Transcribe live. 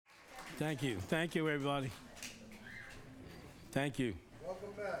Thank you. Thank you, everybody. Thank you. Welcome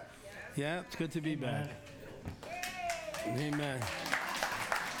back. Yeah, it's good to be back. Amen.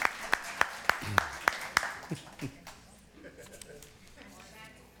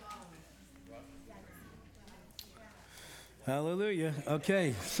 Hallelujah.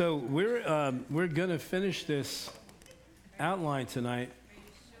 Okay, so we're going to finish this outline tonight.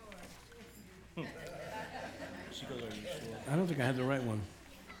 She goes, "Are you sure?" I don't think I had the right one.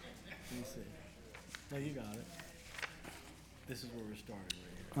 Let me see. No, you got it. This is where we're starting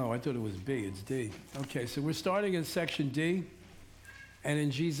right here. Oh, I thought it was B. It's D. Okay, so we're starting in section D. And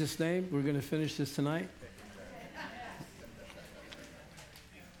in Jesus' name, we're going to finish this tonight.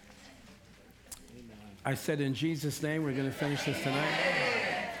 Amen. I said in Jesus' name, we're going to finish this tonight.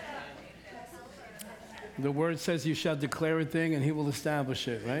 The word says you shall declare a thing and he will establish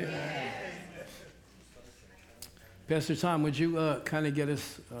it, right? Pastor Tom, would you kind of get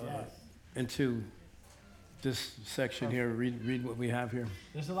us into this section here? Read what we have here.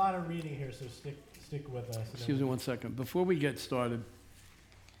 There's a lot of reading here, so stick with us. Excuse me one second. Before we get started,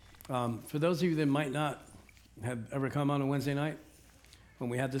 for those of you that might not have ever come on a Wednesday night, when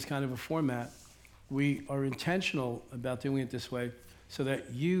we have this kind of a format, we are intentional about doing it this way so that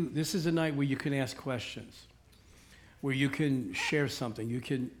this is a night where you can ask questions, where you can share something, you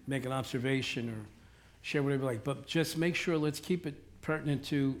can make an observation or share whatever you like, but just make sure, let's keep it pertinent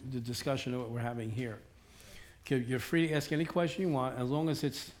to the discussion of what we're having here. Okay, you're free to ask any question you want as long as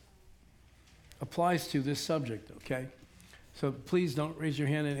it applies to this subject, okay? So please don't raise your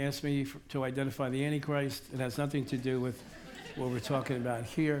hand and ask me to identify the Antichrist. It has nothing to do with what we're talking about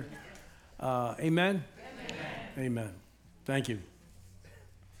here. Amen? Amen. Thank you.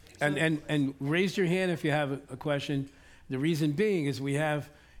 And raise your hand if you have a question. The reason being is we have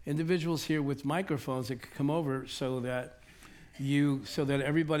individuals here with microphones that can come over so that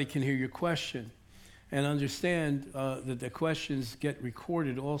everybody can hear your question and understand that the questions get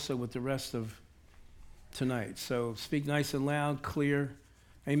recorded also with the rest of tonight. So speak nice and loud, clear.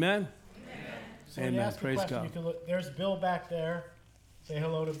 Amen? So when you ask a question, you can look. There's Bill back there. Say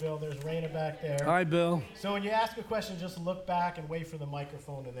hello to Bill. There's Raina back there. Hi, Bill. So when you ask a question, just look back and wait for the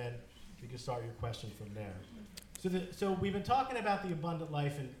microphone, and then you can start your question from there. So we've been talking about the abundant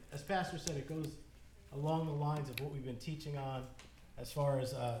life, and as Pastor said, it goes along the lines of what we've been teaching on as far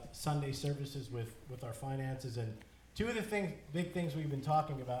as Sunday services with our finances. And two of the big things we've been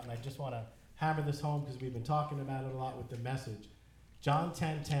talking about, and I just want to hammer this home because we've been talking about it a lot with the message. John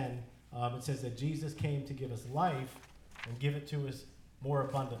 10:10, it says that Jesus came to give us life and give it to us more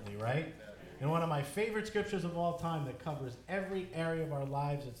abundantly, right? And one of my favorite scriptures of all time that covers every area of our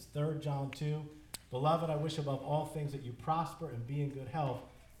lives, it's 3 John 2. Beloved, I wish above all things that you prosper and be in good health,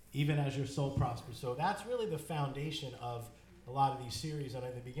 even as your soul prospers. So that's really the foundation of a lot of these series. And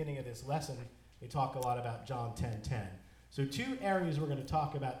at the beginning of this lesson, we talk a lot about John 10:10. So two areas we're going to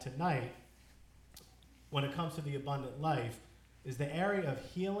talk about tonight when it comes to the abundant life is the area of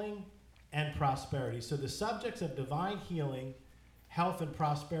healing and prosperity. So the subjects of divine healing, health, and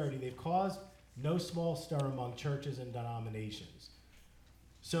prosperity, they've caused no small stir among churches and denominations.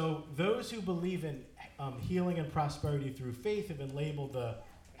 So those who believe in healing and prosperity through faith have been labeled the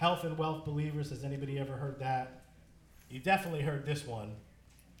health and wealth believers. Has anybody ever heard that? You definitely heard this one,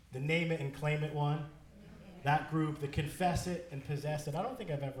 the name it and claim it one. That group, the confess it and possess it. I don't think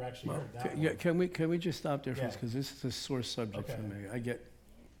I've ever actually heard that one. Yeah, can we just stop there first? Because this is a sore subject for me.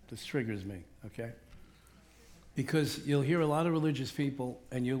 This triggers me, okay? Because you'll hear a lot of religious people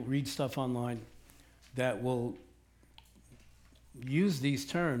and you'll read stuff online that will use these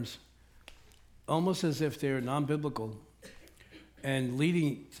terms almost as if they're non-biblical and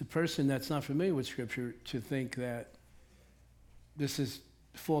leading the person that's not familiar with Scripture to think that this is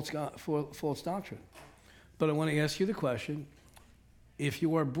false doctrine. But I want to ask you the question, if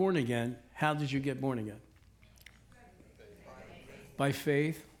you are born again, how did you get born again? By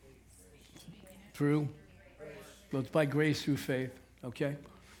faith, through, well, it's by grace through faith, okay?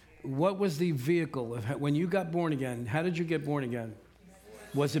 What was the vehicle of when you got born again? How did you get born again?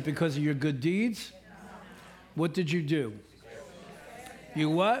 Was it because of your good deeds? What did you do? You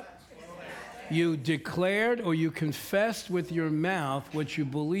what? You declared or you confessed with your mouth what you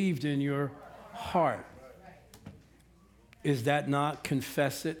believed in your heart. Is that not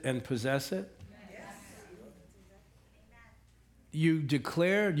confess it and possess it? You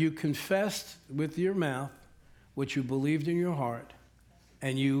declared, you confessed with your mouth what you believed in your heart,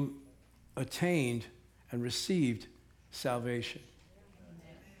 and you attained and received salvation.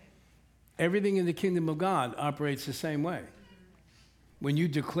 Everything in the kingdom of God operates the same way. When you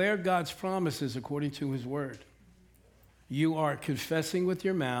declare God's promises according to his word, you are confessing with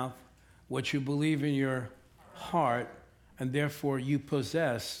your mouth what you believe in your heart, and therefore you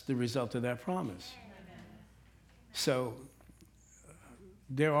possess the result of that promise. So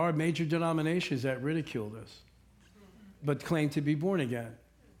there are major denominations that ridiculed us, but claim to be born again.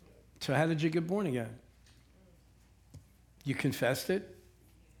 So how did you get born again? You confessed it,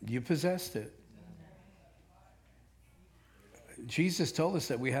 you possessed it. Jesus told us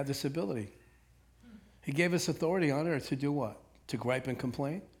that we have this ability. He gave us authority on earth to do what? To gripe and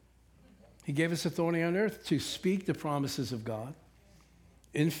complain. He gave us authority on earth to speak the promises of God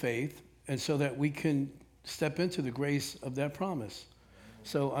in faith, and so that we can step into the grace of that promise.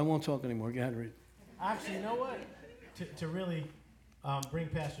 So I won't talk anymore. Go ahead, read. Actually, you know what? To really bring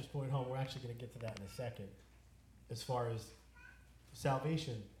Pastor's point home, we're actually going to get to that in a second as far as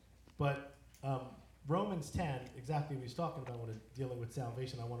salvation. But Romans 10, exactly what he's talking about when dealing with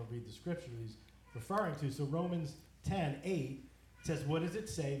salvation, I want to read the scripture he's referring to. So Romans 10:8 says, what does it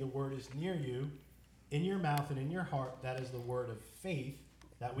say? The word is near you, in your mouth and in your heart. That is the word of faith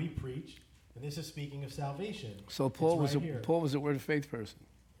that we preach. And this is speaking of salvation. So Paul was here. Paul was a word of faith person.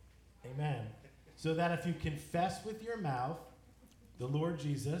 Amen. So that if you confess with your mouth the Lord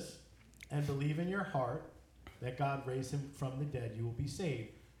Jesus and believe in your heart that God raised him from the dead, you will be saved.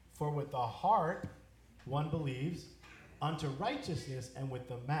 For with the heart one believes unto righteousness, and with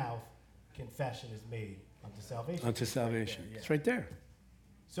the mouth confession is made unto salvation. Unto salvation. Right, It's right there.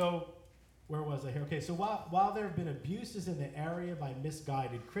 So, where was I here? Okay, so while there have been abuses in the area by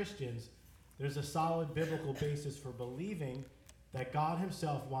misguided Christians, there's a solid biblical basis for believing that God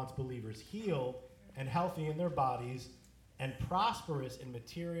himself wants believers healed and healthy in their bodies and prosperous in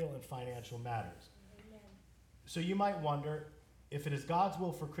material and financial matters. Amen. So you might wonder, if it is God's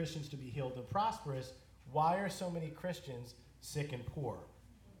will for Christians to be healed and prosperous, why are so many Christians sick and poor?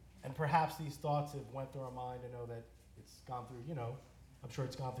 And perhaps these thoughts have went through our mind. I know that it's gone through, I'm sure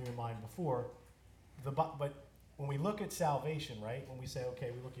it's gone through your mind before. But when we look at salvation, right, when we say,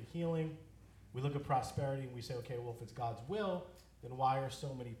 okay, we look at healing, we look at prosperity, and we say, okay, well, if it's God's will, then why are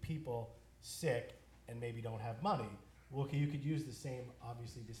so many people sick and maybe don't have money? Well, okay, you could use the same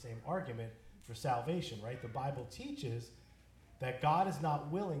argument for salvation, right? The Bible teaches that God is not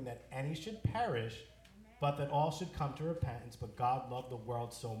willing that any should perish, but that all should come to repentance. But God loved the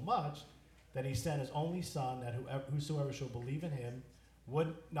world so much that he sent his only Son, that whosoever shall believe in him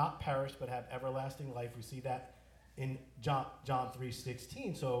would not perish but have everlasting life. We see that in John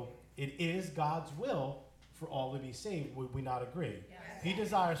 3:16. So it is God's will for all to be saved. Would we not agree? Yes. He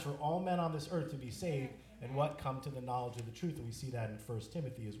desires for all men on this earth to be saved and what come to the knowledge of the truth. And we see that in 1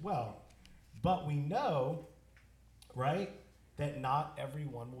 Timothy as well. But we know, right, that not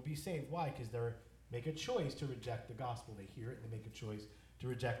everyone will be saved. Why? Because they make a choice to reject the gospel. They hear it and they make a choice to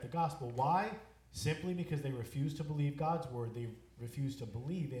reject the gospel. Why? Simply because they refuse to believe God's word. They refuse to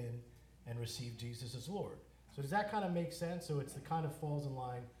believe in and receive Jesus as Lord. So does that kind of make sense? So it kind of falls in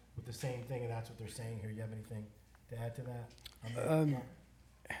line with the same thing, and that's what they're saying here. You have anything to add to that?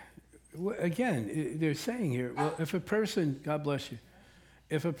 Again, they're saying here, well, if a person, God bless you,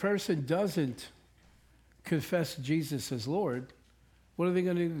 if a person doesn't confess Jesus as Lord, what are they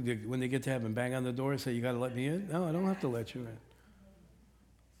going to do when they get to heaven? Bang on the door and say, you got to let me in? No, I don't have to let you in.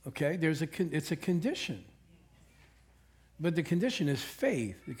 Okay, it's a condition. But the condition is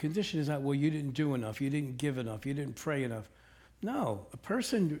faith. The condition is not, well, you didn't do enough, you didn't give enough, you didn't pray enough. No, a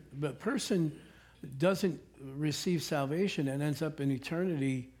person doesn't receive salvation and ends up in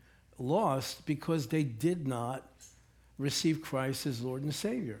eternity lost because they did not receive Christ as Lord and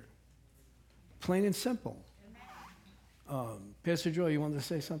Savior. Plain and simple. Pastor Joy, you wanted to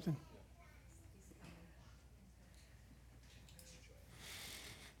say something?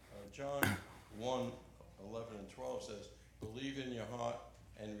 John 1:11 and 12 says, believe in your heart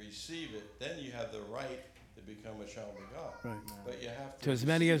and receive it, then you have the right to become a child of God. Right. But you have to. To as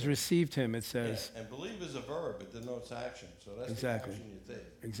many as received him, it says. Yeah. And believe is a verb, it denotes action. So that's Exactly. the action you take.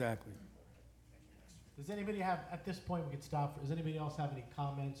 Exactly. Does anybody have, at this point we could stop, does anybody else have any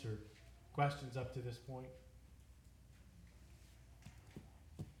comments or questions up to this point?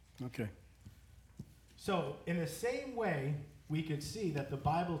 Okay. So in the same way, we could see that the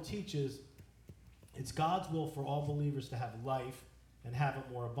Bible teaches it's God's will for all believers to have life and have it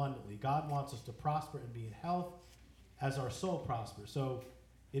more abundantly. God wants us to prosper and be in health as our soul prospers. So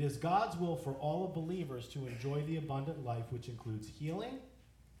it is God's will for all believers to enjoy the abundant life, which includes healing,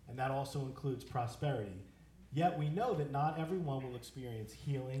 and that also includes prosperity. Yet we know that not everyone will experience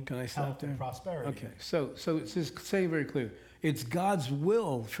healing, Can I stop health, there? and prosperity. Okay, so it's just saying very clear. It's God's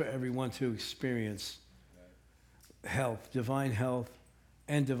will for everyone to experience health,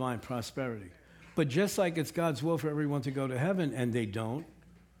 and divine prosperity. But just like it's God's will for everyone to go to heaven, and they don't,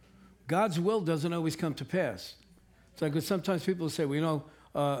 God's will doesn't always come to pass. It's like sometimes people say, well, you know,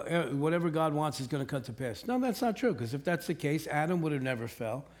 whatever God wants is going to come to pass. No, that's not true, because if that's the case, Adam would have never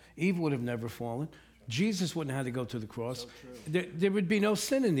fell. Eve would have never fallen. Jesus wouldn't have had to go to the cross. So there would be no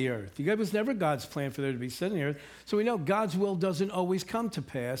sin in the earth. It was never God's plan for there to be sin in the earth. So we know God's will doesn't always come to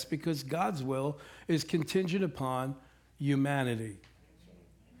pass because God's will is contingent upon humanity.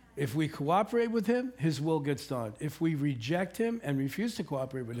 If we cooperate with him, his will gets done. If we reject him and refuse to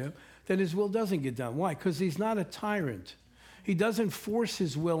cooperate with him, then his will doesn't get done. Why? Because he's not a tyrant. He doesn't force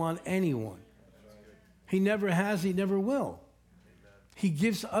his will on anyone. He never has, he never will. He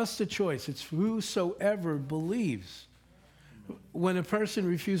gives us the choice. It's whosoever believes. When a person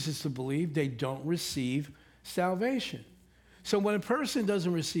refuses to believe, they don't receive salvation. So when a person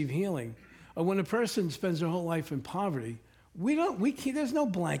doesn't receive healing, or when a person spends their whole life in poverty, there's no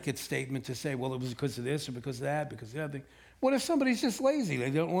blanket statement to say, well, it was because of this or because of that, because of the other thing. What if somebody's just lazy? They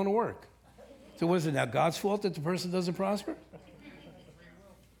don't want to work. So was it now God's fault that the person doesn't prosper?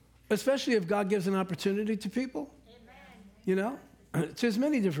 Especially if God gives an opportunity to people. You know? There's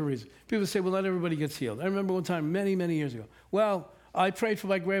many different reasons. People say, well, not everybody gets healed. I remember one time many, many years ago. Well, I prayed for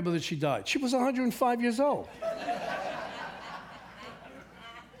my grandmother, she died. She was 105 years old.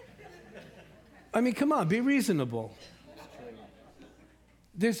 I mean, come on, be reasonable.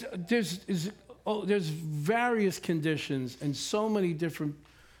 There's various conditions and so many different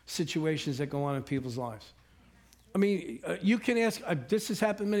situations that go on in people's lives. I mean, you can ask, this has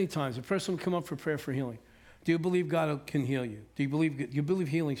happened many times. A person will come up for prayer for healing. Do you believe God can heal you? Do you believe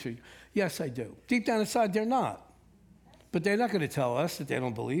healing's for you? Yes, I do. Deep down inside, they're not. But they're not going to tell us that they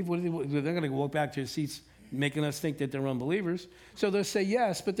don't believe. They're going to walk back to their seats making us think that they're unbelievers. So they'll say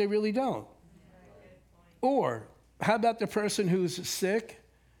yes, but they really don't. Or how about the person who's sick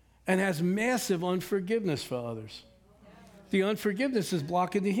and has massive unforgiveness for others? The unforgiveness is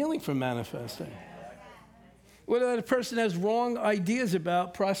blocking the healing from manifesting. What about a person that has wrong ideas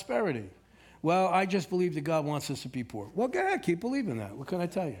about prosperity? Well, I just believe that God wants us to be poor. Well, go ahead, keep believing that. What can I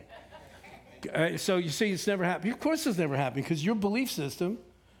tell you? So you see it's never happened. Of course it's never happened, because your belief system,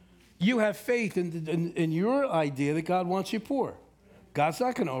 you have faith in your idea that God wants you poor. God's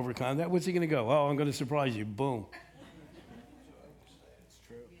not going to overcome that. What's he going to go? Oh, I'm going to surprise you. Boom. It's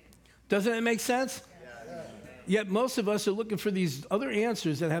true. Doesn't it make sense? Yet most of us are looking for these other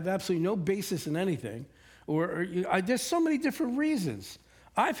answers that have absolutely no basis in anything. There's so many different reasons.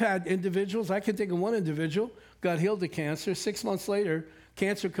 I've had individuals, I can think of one individual, got healed of cancer. 6 months later,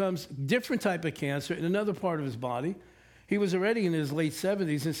 cancer comes, different type of cancer in another part of his body. He was already in his late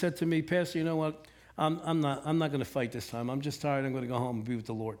 70s and said to me, Pastor, you know what? I'm not going to fight this time. I'm just tired. I'm going to go home and be with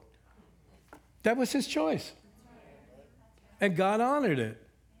the Lord. That was his choice. And God honored it.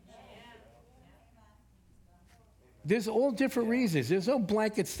 There's all different reasons. There's no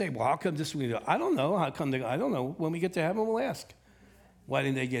blanket statement. Well, how come this week? I don't know. I don't know. When we get to heaven, we'll ask. Why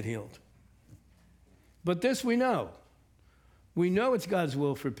didn't they get healed? But this we know. We know it's God's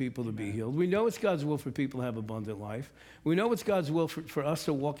will for people to be healed. We know it's God's will for people to have abundant life. We know it's God's will for us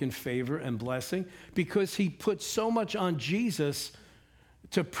to walk in favor and blessing, because he put so much on Jesus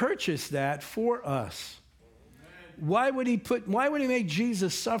to purchase that for us. Why would he make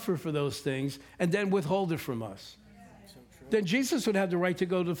Jesus suffer for those things and then withhold it from us? Then Jesus would have the right to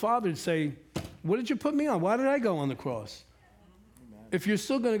go to the Father and say, what did you put me on? Why did I go on the cross? If you're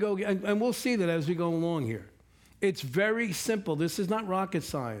still going to go, and we'll see that as we go along here. It's very simple. This is not rocket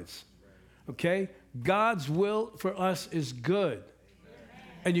science. Okay? God's will for us is good.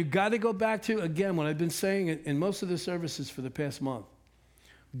 And you got to go back to, again, what I've been saying in most of the services for the past month.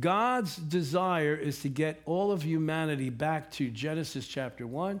 God's desire is to get all of humanity back to Genesis chapter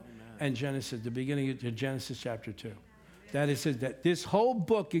 1 and the beginning of Genesis chapter 2. That is that this whole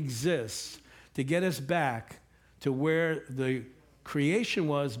book exists to get us back to where the creation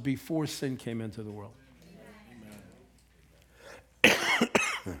was before sin came into the world.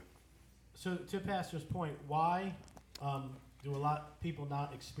 So to Pastor's point, why do a lot of people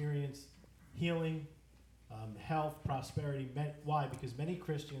not experience healing, health, prosperity? Why? Because many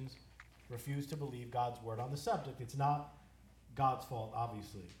Christians refuse to believe God's word on the subject. It's not God's fault,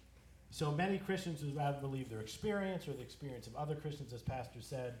 obviously. So many Christians would rather believe their experience or the experience of other Christians, as Pastor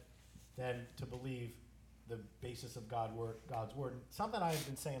said, than to believe the basis of God's word. Something I've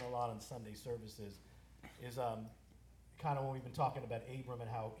been saying a lot on Sunday services is kind of when we've been talking about Abram and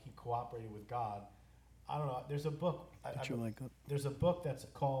how he cooperated with God. I don't know. There's a book. There's a book that's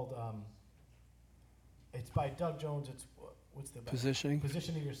called. It's by Doug Jones. What's the Positioning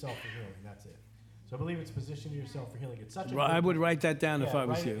yourself for healing. That's it. So I believe it's positioning yourself for healing. It's such a. I would write that down if I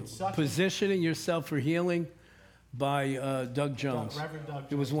was you. Positioning yourself for healing by Doug Jones. Reverend Doug Jones.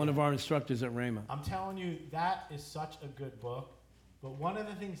 He was one of our instructors at Rhema. I'm telling you, that is such a good book. But one of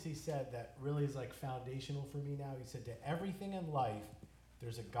the things he said that really is like foundational for me now, he said to everything in life,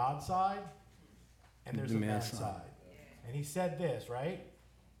 there's a God side and there's a man side. And he said this, right?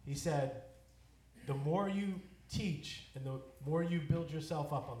 He said, the more you teach and the more you build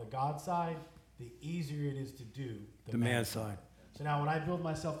yourself up on the God side, the easier it is to do the man side. So now when I build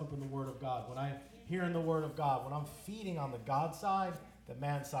myself up in the Word of God, when I hear in the Word of God, when I'm feeding on the God side, the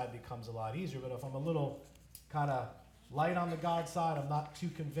man side becomes a lot easier. But if I'm a little kind of light on the God side, I'm not too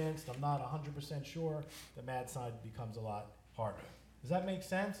convinced, I'm not 100% sure, the man side becomes a lot harder. Does that make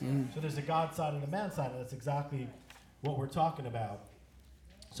sense? So there's a God side and a man side, and that's exactly what we're talking about.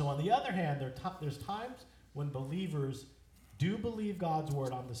 So on the other hand, there's times when believers do believe God's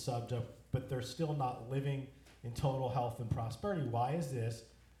word on the subject, but they're still not living in total health and prosperity. Why is this?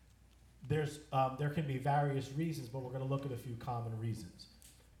 There can be various reasons, but we're going to look at a few common reasons.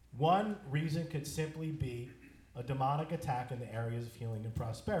 One reason could simply be a demonic attack in the areas of healing and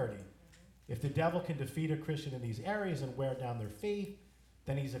prosperity. If the devil can defeat a Christian in these areas and wear down their faith,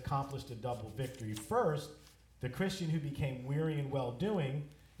 then he's accomplished a double victory. First, the Christian who became weary in well-doing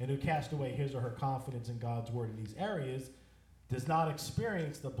and who cast away his or her confidence in God's word in these areas does not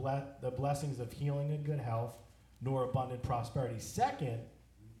experience the blessings of healing and good health, nor abundant prosperity. Second,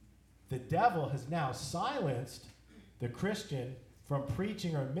 the devil has now silenced the Christian from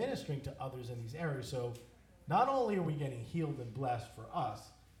preaching or ministering to others in these areas. So not only are we getting healed and blessed for us,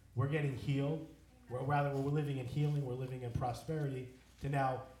 we're getting healed, we're living in healing, we're living in prosperity to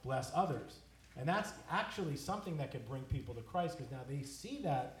now bless others. And that's actually something that can bring people to Christ, because now they see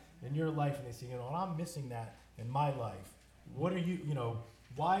that in your life and they say, I'm missing that in my life. What are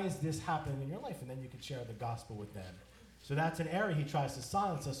why is this happening in your life? And then you can share the gospel with them. So that's an area he tries to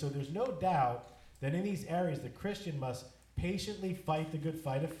silence us. So there's no doubt that in these areas, the Christian must patiently fight the good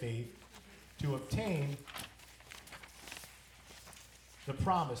fight of faith to obtain the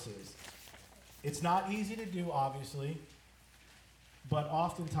promises. It's not easy to do, obviously, but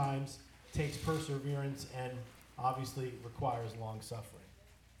oftentimes takes perseverance and obviously requires long suffering.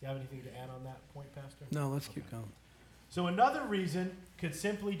 Do you have anything to add on that point, Pastor? No, let's keep going. So another reason could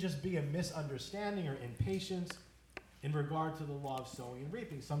simply just be a misunderstanding or impatience in regard to the law of sowing and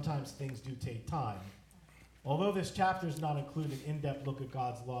reaping. Sometimes things do take time. Although this chapter does not include an in-depth look at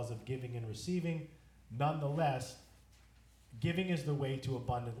God's laws of giving and receiving, nonetheless, giving is the way to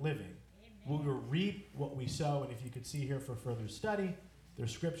abundant living. We will reap what we sow, and if you could see here for further study,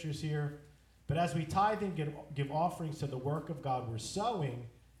 there's scriptures here. But as we tithe and give offerings to the work of God, we're sowing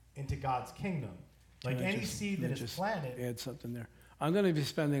into God's kingdom. Like any seed that is planted. Add something there. I'm going to be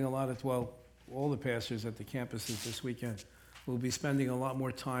spending a lot of, all the pastors at the campuses this weekend will be spending a lot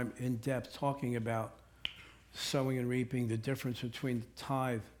more time in depth talking about sowing and reaping, the difference between the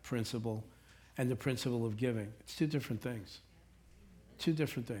tithe principle and the principle of giving. It's two different things. Two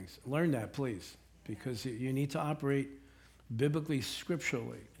different things. Learn that, please, because you need to operate biblically,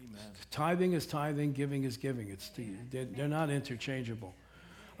 scripturally. Amen. Tithing is tithing, giving is giving. They're not interchangeable.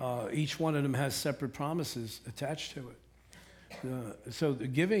 Each one of them has separate promises attached to it. So the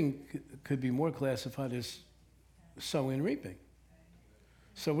giving could be more classified as sowing and reaping.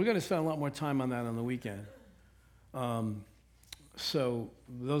 So we're going to spend a lot more time on that on the weekend. So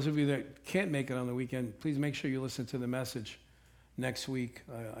those of you that can't make it on the weekend, please make sure you listen to the message next week.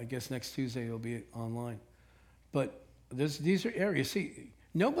 I guess next Tuesday it'll be online. But these are areas. See,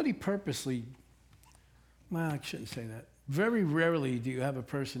 nobody purposely, I shouldn't say that. Very rarely do you have a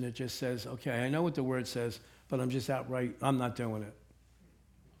person that just says, okay, I know what the word says, but I'm not doing it.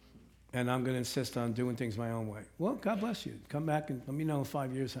 And I'm going to insist on doing things my own way. Well, God bless you. Come back and let me know in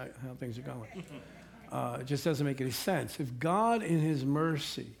 5 years how things are going. It just doesn't make any sense. If God in his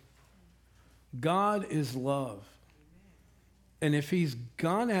mercy, God is love, and if he's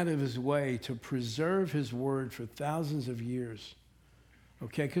gone out of his way to preserve his word for thousands of years,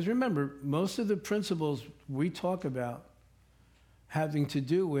 okay, because remember, most of the principles we talk about having to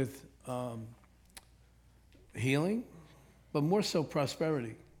do with healing, but more so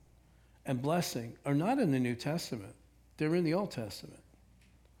prosperity and blessing, are not in the New Testament. They're in the Old Testament.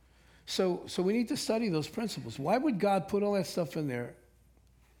 So we need to study those principles. Why would God put all that stuff in there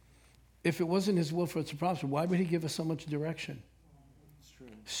if it wasn't his will for it to prosper? Why would he give us so much direction? It's true.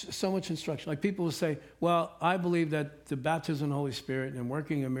 So much instruction. Like people will say, well, I believe that the baptism of the Holy Spirit and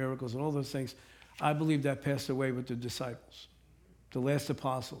working of miracles and all those things, I believe that passed away with the disciples, the last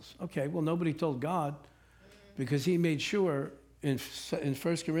apostles. Okay, well, nobody told God, because he made sure in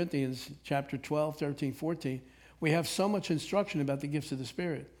 1 Corinthians chapter 12, 13, 14, we have so much instruction about the gifts of the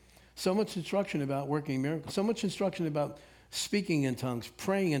Spirit. So much instruction about working miracles. So much instruction about speaking in tongues,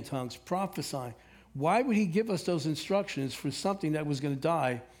 praying in tongues, prophesying. Why would he give us those instructions for something that was going to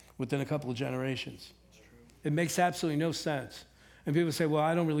die within a couple of generations? It makes absolutely no sense. And people say, well,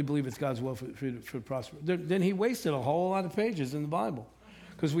 I don't really believe it's God's will for prosper. Then he wasted a whole lot of pages in the Bible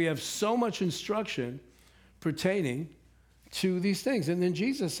because we have so much instruction pertaining to these things. And then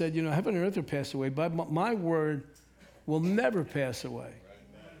Jesus said, heaven and earth will pass away, but my word will never pass away.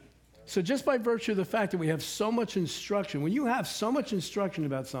 So just by virtue of the fact that we have so much instruction, when you have so much instruction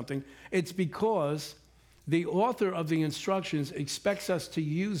about something, it's because the author of the instructions expects us to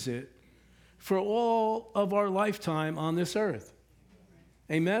use it for all of our lifetime on this earth.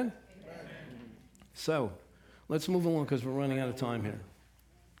 Amen? Amen. So let's move along because we're running out of time here.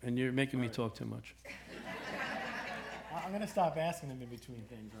 And you're making me talk too much. I'm going to stop asking them in between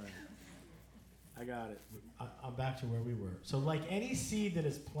things. All right. I got it. I'm back to where we were. So like any seed that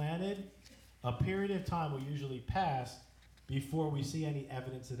is planted, a period of time will usually pass before we see any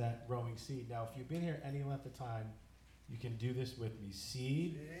evidence of that growing seed. Now, if you've been here any length of time, you can do this with me.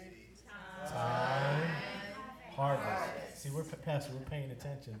 Seed, time, harvest. See, Pastor, we're paying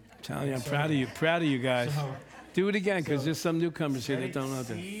attention. I'm telling you, I'm proud of you guys. So, do it again because there's some newcomers here that don't know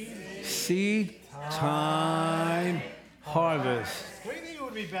that. Seed, time, harvest. What do you think it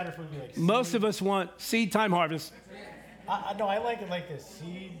would be better if it would be like seed? Most of us want seed, time, harvest. No, I like it like this.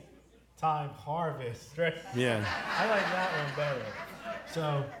 Seed, time, harvest. Right? Yeah. I like that one better.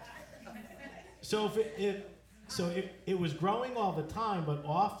 So if it was growing all the time, but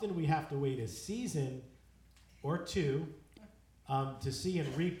often we have to wait a season or two to see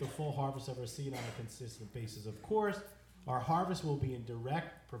and reap the full harvest of our seed on a consistent basis. Of course, our harvest will be in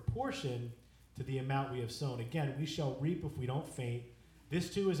direct proportion to the amount we have sown. Again, we shall reap if we don't faint. This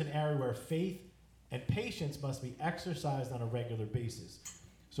too is an area where faith and patience must be exercised on a regular basis.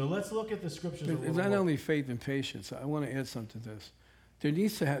 So let's look at the scriptures a little It's not more. only faith and patience. I want to add something to this. There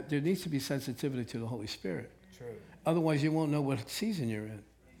needs to be sensitivity to the Holy Spirit. True. Otherwise, you won't know what season you're in.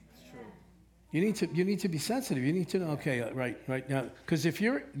 It's true. You need to be sensitive. You need to know, okay, right now. Because if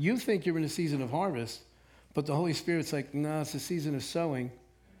you think you're in a season of harvest, but the Holy Spirit's like, no, it's a season of sowing,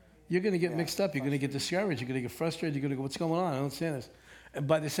 you're going to get mixed up. You're going to get discouraged. You're going to get frustrated. You're going to go, what's going on? I don't understand this. And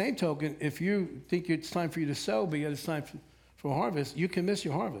by the same token, if you think it's time for you to sow, but yet it's time for harvest, you can miss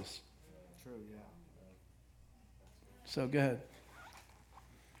your harvest. True, yeah. So go ahead.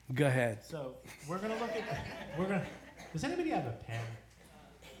 Go ahead. So we're gonna look at. Does anybody have a pen?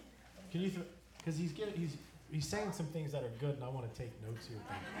 Can you? Because he's saying some things that are good, and I want to take notes here.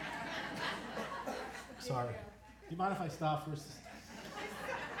 Sorry. Do you mind if I stop for a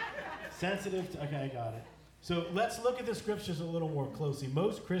sensitive? Okay, I got it. So let's look at the scriptures a little more closely.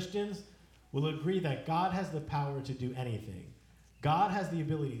 Most Christians will agree that God has the power to do anything. God has the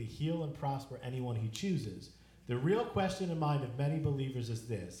ability to heal and prosper anyone he chooses. The real question in mind of many believers is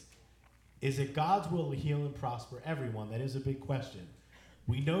this: is it God's will to heal and prosper everyone? That is a big question.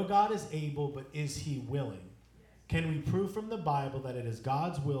 We know God is able, but is he willing? Can we prove from the Bible that it is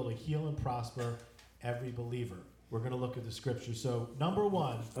God's will to heal and prosper every believer? We're going to look at the scripture. So, number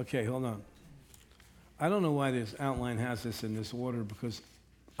one. Okay, hold on. I don't know why this outline has this in this order, because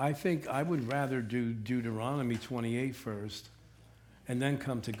I think I would rather do Deuteronomy 28 first and then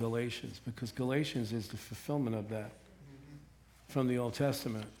come to Galatians, because Galatians is the fulfillment of that from the Old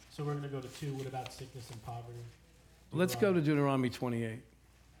Testament. So we're going to go to 2. What about sickness and poverty? Let's go to Deuteronomy 28.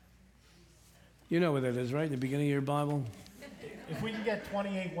 You know where that is, right? The beginning of your Bible? If we can get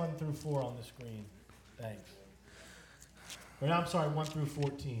 28, 1 through 4 on the screen. Thanks. Or, no, I'm sorry, 1 through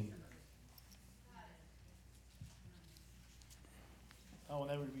 14. Oh, well,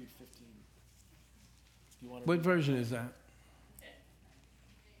 that would be 15. Do you want to What version is that?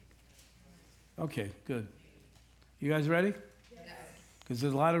 Okay, good. You guys ready? Yes. Because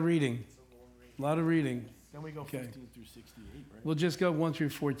there's a lot of reading. A lot of reading. Then we go Okay. 15 through 68, right? We'll just go 1 through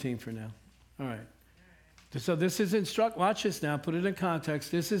 14 for now. All right. So this is watch this now, put it in context.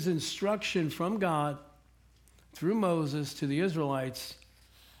 This is instruction from God through Moses to the Israelites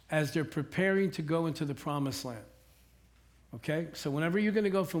as they're preparing to go into the promised land. Okay? So whenever you're going to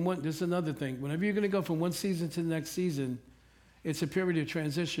go from this is another thing. Whenever you're going to go from one season to the next season, it's a period of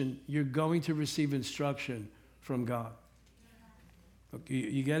transition. You're going to receive instruction from God. Okay,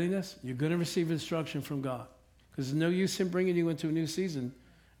 you getting this? You're going to receive instruction from God. Because there's no use in bringing you into a new season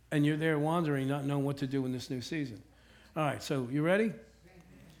and you're there wandering, not knowing what to do in this new season. All right, so you ready?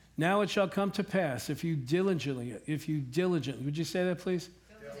 Now it shall come to pass if you diligently, would you say that please?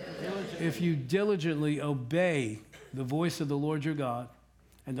 Diligently. If you diligently obey the voice of the Lord your God,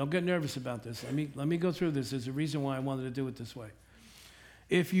 and don't get nervous about this. Let me go through this. There's a reason why I wanted to do it this way.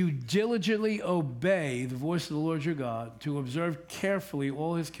 if you diligently obey the voice of the Lord your God, to observe carefully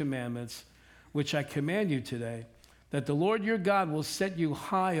all his commandments, which I command you today, that the Lord your God will set you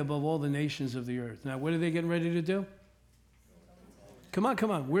high above all the nations of the earth. Now, what are they getting ready to do? Come on,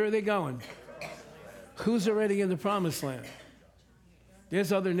 come on. Where are they going? Who's already in the promised land?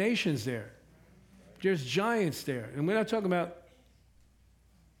 There's other nations there. There's giants there. And we're not talking about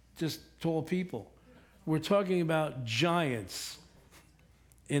just tall people. We're talking about giants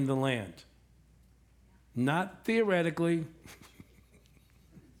in the land. Not theoretically.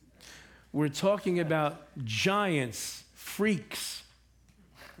 We're talking about giants, freaks,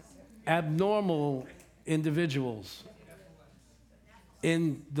 abnormal individuals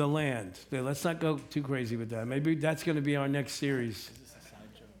in the land. Yeah, let's not go too crazy with that. Maybe that's going to be our next series.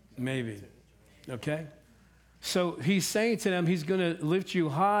 Maybe. Okay? So he's saying to them, he's going to lift you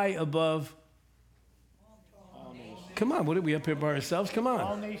high above. Come on, what are we up here by ourselves? Come on.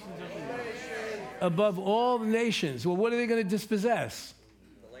 All nations of the earth. Above all the nations. Well, what are they going to dispossess?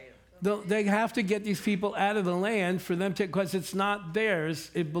 They have to get these people out of the land for them to, because it's not theirs,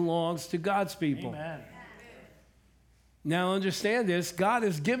 it belongs to God's people. Amen. Now understand this, God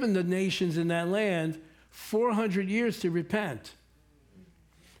has given the nations in that land 400 years to repent.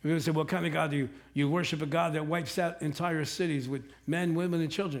 We're going to say, what kind of God do you? You worship a God that wipes out entire cities with men, women,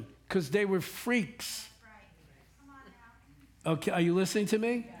 and children. Because they were freaks. Okay, are you listening to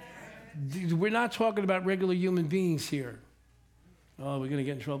me? We're not talking about regular human beings here. Oh, we're going to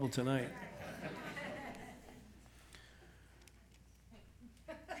get in trouble tonight.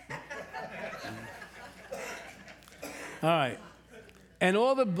 All right. And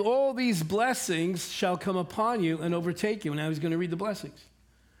all these blessings shall come upon you and overtake you. Now he's going to read the blessings.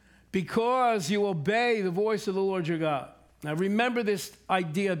 Because you obey the voice of the Lord your God. Now remember this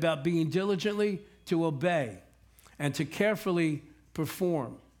idea about being diligently to obey and to carefully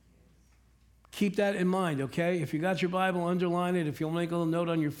perform. Keep that in mind, okay? If you got your Bible, underline it. If you'll make a little note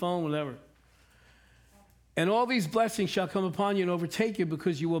on your phone, whatever. And all these blessings shall come upon you and overtake you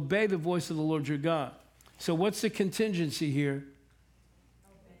because you obey the voice of the Lord your God. So what's the contingency here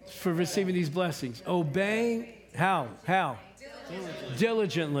for receiving these blessings? Obeying, how?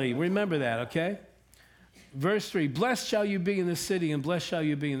 Diligently. Remember that, okay? Verse 3, blessed shall you be in the city and blessed shall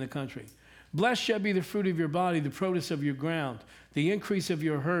you be in the country. Blessed shall be the fruit of your body, the produce of your ground, the increase of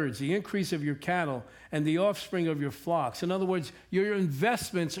your herds, the increase of your cattle, and the offspring of your flocks. In other words, your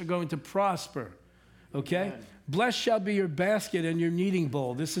investments are going to prosper, okay? Amen. Blessed shall be your basket and your kneading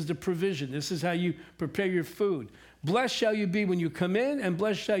bowl. This is the provision. This is how you prepare your food. Blessed shall you be when you come in, and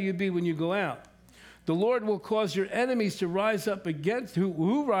blessed shall you be when you go out. The Lord will cause your enemies to rise up against,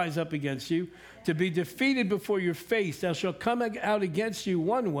 who rise up against you, to be defeated before your face. Thou shalt come out against you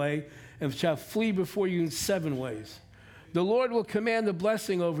one way, and shall flee before you in 7 ways. The Lord will command the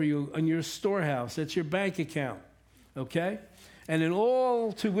blessing over you in your storehouse. That's your bank account, okay? And in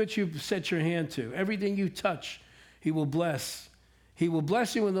all to which you set your hand to, everything you touch, he will bless. He will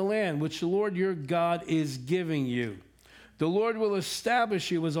bless you in the land which the Lord your God is giving you. The Lord will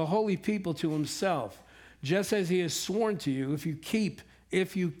establish you as a holy people to himself, just as he has sworn to you, if you keep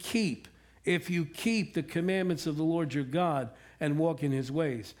the commandments of the Lord your God and walk in his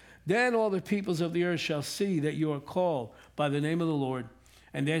ways. Then all the peoples of the earth shall see that you are called by the name of the Lord,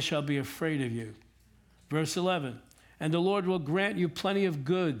 and they shall be afraid of you. Verse 11, and the Lord will grant you plenty of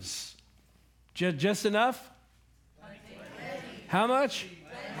goods. Just enough? How much?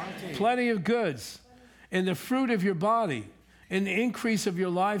 Plenty of goods. In the fruit of your body, in the increase of your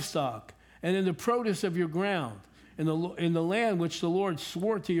livestock, and in the produce of your ground, in the land which the Lord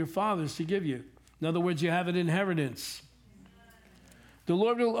swore to your fathers to give you. In other words, you have an inheritance. The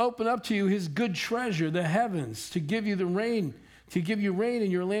Lord will open up to you his good treasure, the heavens, to give you rain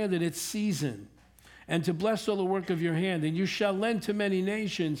in your land in its season, and to bless all the work of your hand. And you shall lend to many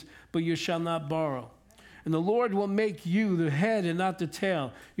nations, but you shall not borrow. And the Lord will make you the head and not the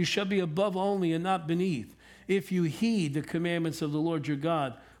tail. You shall be above only and not beneath, if you heed the commandments of the Lord your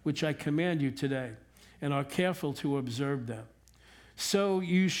God, which I command you today, and are careful to observe them. So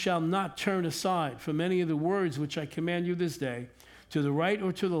you shall not turn aside from any of the words which I command you this day, to the right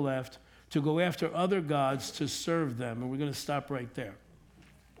or to the left, to go after other gods to serve them. And we're going to stop right there.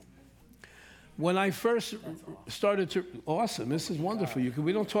 When I first started to, awesome, this is wonderful.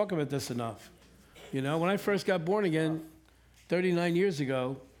 We don't talk about this enough. You know, when I first got born again 39 years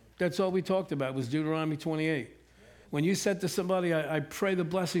ago, that's all we talked about was Deuteronomy 28. When you said to somebody, I pray the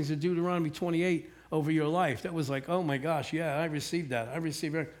blessings of Deuteronomy 28 over your life, that was like, oh my gosh, yeah, I received that. I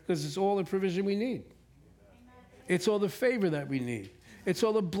received it. Because it's all the provision we need. It's all the favor that we need. It's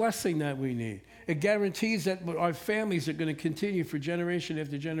all the blessing that we need. It guarantees that our families are going to continue for generation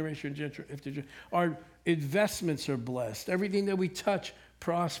after generation after generation. Our investments are blessed. Everything that we touch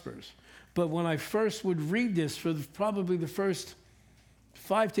prospers. But when I first would read this for probably the first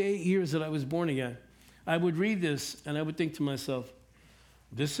 5 to 8 years that I was born again, I would read this and I would think to myself,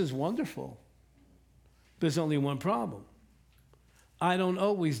 this is wonderful. There's only one problem. I don't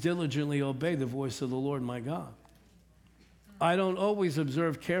always diligently obey the voice of the Lord my God. I don't always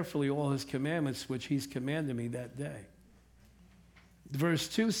observe carefully all his commandments which he's commanded me that day. Verse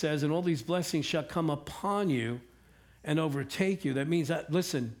 2 says, and all these blessings shall come upon you and overtake you. That means that,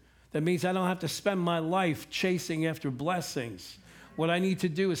 listen, that means I don't have to spend my life chasing after blessings. What I need to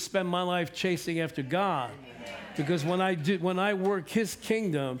do is spend my life chasing after God. Because when I work his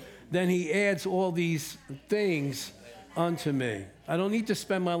kingdom, then he adds all these things unto me. I don't need to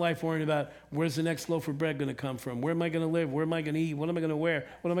spend my life worrying about where's the next loaf of bread going to come from? Where am I going to live? Where am I going to eat? What am I going to wear?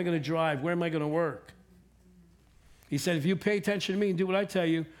 What am I going to drive? Where am I going to work? He said, if you pay attention to me and do what I tell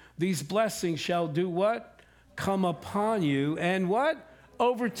you, these blessings shall do what? Come upon you and what?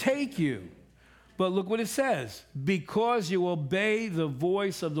 Overtake you. But look what it says. Because you obey the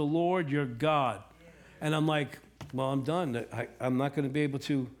voice of the Lord your God. And I'm like, well, I'm done. I'm not going to be able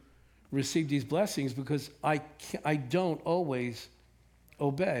to receive these blessings because I don't always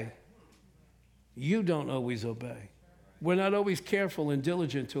obey. You don't always obey. We're not always careful and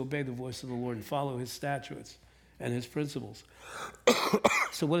diligent to obey the voice of the Lord and follow his statutes and his principles.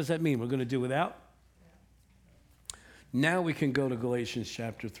 So what does that mean? We're going to do without? Now we can go to Galatians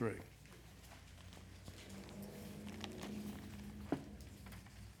chapter 3.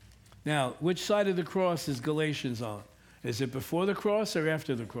 Now, which side of the cross is Galatians on? Is it before the cross or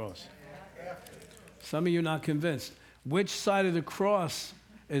after the cross? After. Some of you are not convinced. Which side of the cross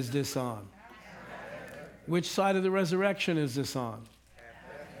is this on? After. Which side of the resurrection is this on?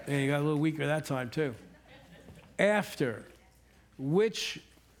 After. And you got a little weaker that time too. After. Which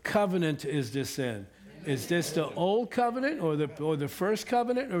covenant is this in? Is this the old covenant or the first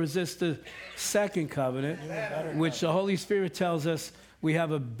covenant, or is this the second covenant, which the Holy Spirit tells us we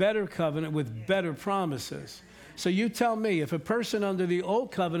have a better covenant with better promises? So you tell me, if a person under the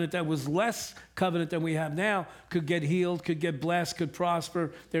old covenant that was less covenant than we have now could get healed, could get blessed, could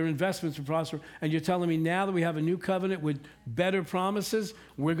prosper, their investments would prosper, and you're telling me now that we have a new covenant with better promises,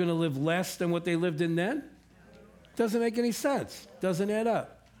 we're going to live less than what they lived in then? Doesn't make any sense. Doesn't add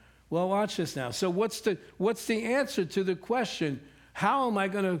up. Well, watch this now. So what's the answer to the question, how am I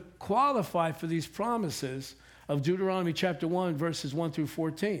going to qualify for these promises of Deuteronomy chapter 1, verses 1 through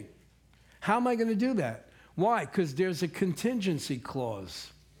 14? How am I going to do that? Why? Because there's a contingency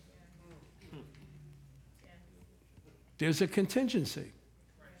clause. There's a contingency.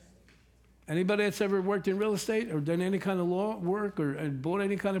 Anybody that's ever worked in real estate or done any kind of law work or bought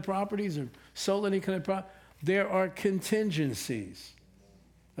any kind of properties or sold any kind of property, there are contingencies.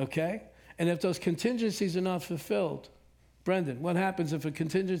 Okay? And if those contingencies are not fulfilled, Brendan, what happens if a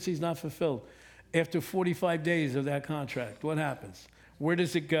contingency is not fulfilled? After 45 days of that contract, what happens? Where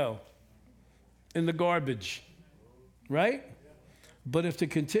does it go? In the garbage, right? But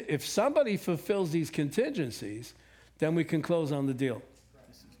if somebody fulfills these contingencies, then we can close on the deal,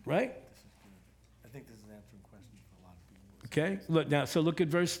 right? I think this is answering questions for a lot of people. Okay, look now, so look at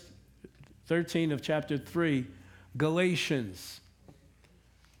verse 13 of chapter 3, Galatians.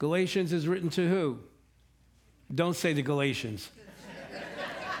 Galatians is written to who? Don't say the Galatians.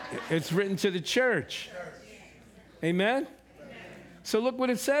 It's written to the church. Amen? So look what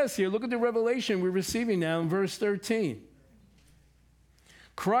it says here. Look at the revelation we're receiving now in verse 13.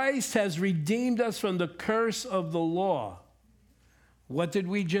 Christ has redeemed us from the curse of the law. What did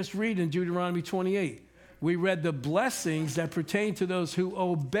we just read in Deuteronomy 28? We read the blessings that pertain to those who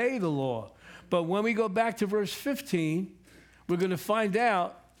obey the law. But when we go back to verse 15, we're going to find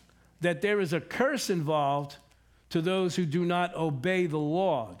out that there is a curse involved to those who do not obey the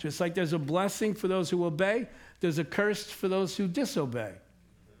law. Just like there's a blessing for those who obey, there's a curse for those who disobey.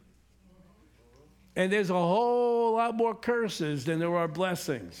 And there's a whole lot more curses than there are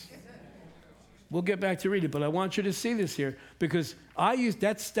blessings. We'll get back to read it, but I want you to see this here because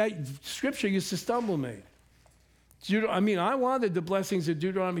that scripture used to stumble me. I wanted the blessings of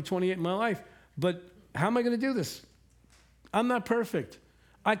Deuteronomy 28 in my life, but how am I going to do this? I'm not perfect.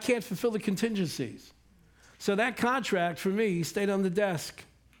 I can't fulfill the contingencies. So that contract for me stayed on the desk.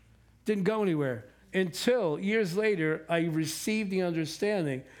 Didn't go anywhere until years later I received the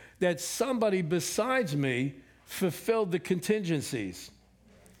understanding that somebody besides me fulfilled the contingencies.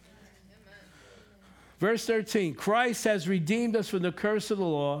 Verse 13, Christ has redeemed us from the curse of the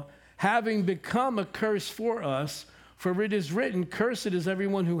law, having become a curse for us, For it is written, cursed is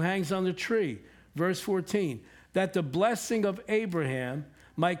everyone who hangs on the tree. Verse 14, that the blessing of Abraham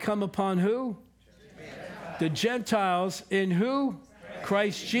might come upon who? The Gentiles in who?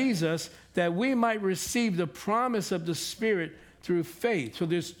 Christ Jesus, that we might receive the promise of the Spirit through faith. So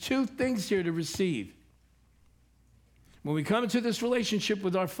there's two things here to receive. When we come into this relationship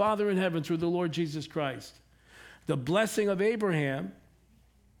with our Father in heaven through the Lord Jesus Christ, the blessing of Abraham,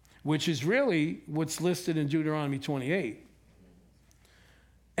 which is really what's listed in Deuteronomy 28,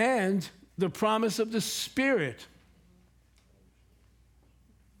 and the promise of the Spirit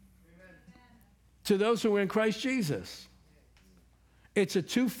to those who are in Christ Jesus. It's a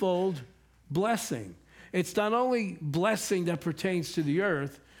twofold blessing. It's not only blessing that pertains to the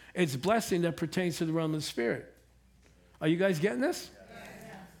earth, it's blessing that pertains to the realm of the Spirit. Are you guys getting this?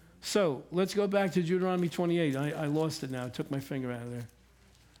 Yes. So let's go back to Deuteronomy 28. I lost it now. I took my finger out of there.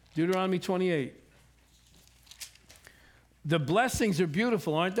 Deuteronomy 28. The blessings are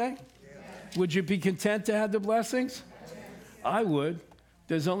beautiful, aren't they? Yes. Would you be content to have the blessings? Yes. I would.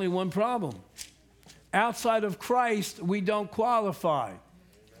 There's only one problem. Outside of Christ, we don't qualify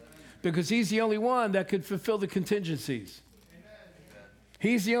because he's the only one that could fulfill the contingencies.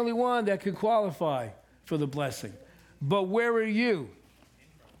 He's the only one that could qualify for the blessing. But where are you?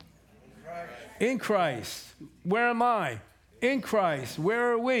 In Christ. Where am I? In Christ.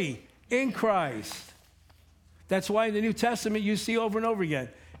 Where are we? In Christ. That's why in the New Testament you see over and over again,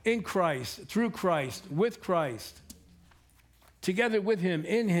 in Christ, through Christ, with Christ, together with him,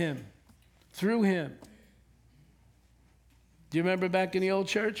 in him, through him. Do you remember back in the old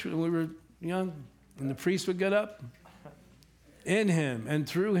church when we were young and the priest would get up? In him and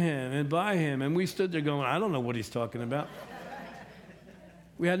through him and by him. And we stood there going, I don't know what he's talking about.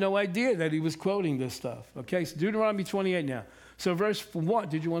 We had no idea that he was quoting this stuff. Okay, so Deuteronomy 28 now. So verse 1,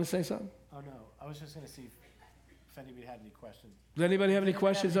 did you want to say something? Oh, no. I was just going to see if anybody had any questions. Does anybody have any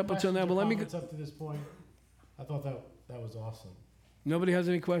questions up until now? Well, let me go. Up to this point, I thought that was awesome. Nobody has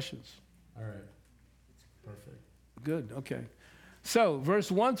any questions? All right. Perfect. Good, okay. So,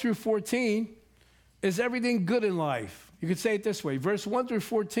 verse 1 through 14 is everything good in life. You could say it this way. Verse 1 through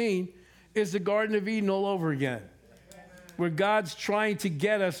 14 is the Garden of Eden all over again, where God's trying to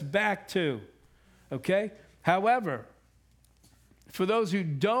get us back to, okay? However, for those who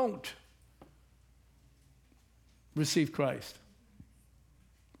don't receive Christ,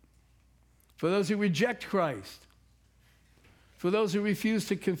 for those who reject Christ, for those who refuse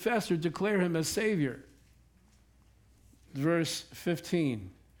to confess or declare him as Savior, verse 15.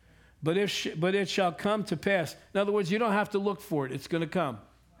 But it shall come to pass. In other words, you don't have to look for it. It's going to come.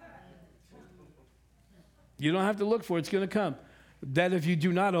 You don't have to look for it. It's going to come. That if you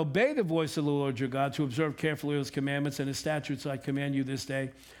do not obey the voice of the Lord your God to observe carefully his commandments and his statutes I command you this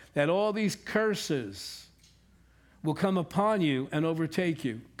day, that all these curses will come upon you and overtake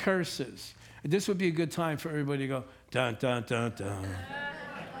you. Curses. And this would be a good time for everybody to go, dun, dun, dun, dun.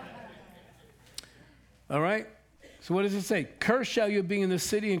 All right? So what does it say? Cursed shall you be in the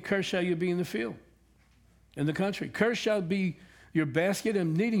city, and cursed shall you be in the field, in the country. Cursed shall be your basket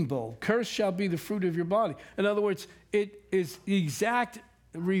and kneading bowl. Cursed shall be the fruit of your body. In other words, it is the exact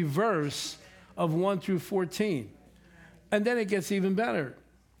reverse of 1 through 14. And then it gets even better.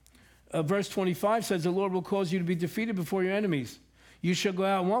 Verse 25 says, the Lord will cause you to be defeated before your enemies. You shall go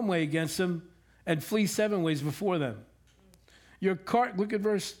out one way against them and flee 7 ways before them. Your cart, look at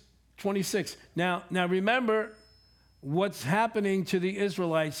verse 26. Now remember what's happening to the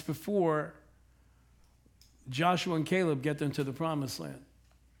Israelites before Joshua and Caleb get them to the promised land.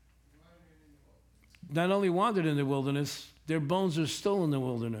 Not only wandered in the wilderness, their bones are still in the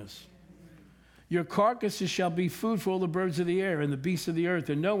wilderness. Your carcasses shall be food for all the birds of the air and the beasts of the earth,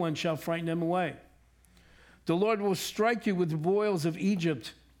 and no one shall frighten them away. The Lord will strike you with the boils of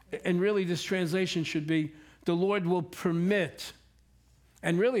Egypt. And really this translation should be, the Lord will permit.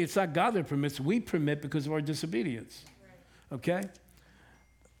 And really it's not God that permits, we permit because of our disobedience. Okay?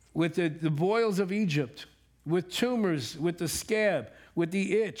 With the boils of Egypt, with tumors, with the scab, with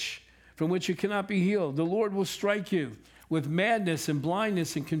the itch from which you cannot be healed. The Lord will strike you with madness and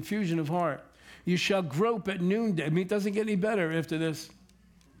blindness and confusion of heart. You shall grope at noonday. I mean, it doesn't get any better after this.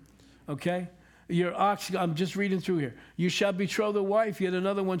 Okay? Your ox, I'm just reading through here. You shall betroth a wife, yet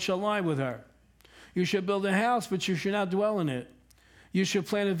another one shall lie with her. You shall build a house, but you shall not dwell in it. You shall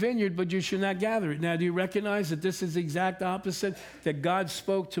plant a vineyard, but you shall not gather it. Now, do you recognize that this is the exact opposite that God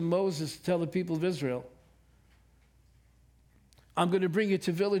spoke to Moses to tell the people of Israel? I'm going to bring you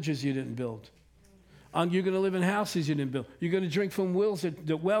to villages you didn't build. You're going to live in houses you didn't build. You're going to drink from wells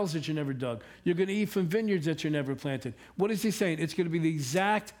that you never dug. You're going to eat from vineyards that you never planted. What is he saying? It's going to be the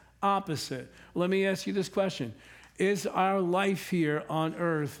exact opposite. Let me ask you this question. Is our life here on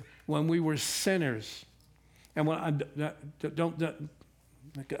earth when we were sinners? And when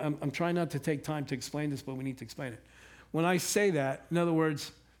I'm trying not to take time to explain this, but we need to explain it. When I say that, in other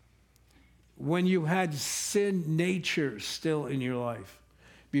words, when you had sin nature still in your life,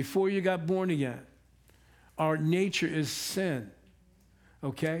 before you got born again, our nature is sin,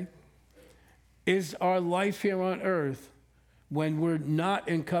 okay? Is our life here on earth, when we're not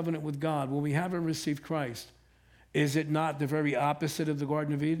in covenant with God, when we haven't received Christ, is it not the very opposite of the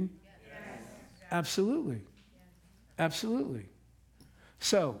Garden of Eden? Yes. Absolutely. Absolutely.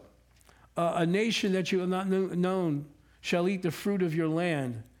 So, a nation that you have not known shall eat the fruit of your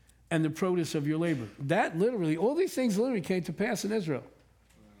land and the produce of your labor. That literally, all these things literally came to pass in Israel.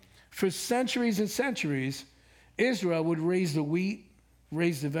 For centuries and centuries, Israel would raise the wheat,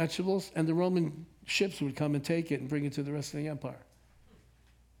 raise the vegetables, and the Roman ships would come and take it and bring it to the rest of the empire.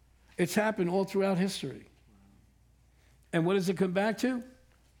 It's happened all throughout history. And what does it come back to?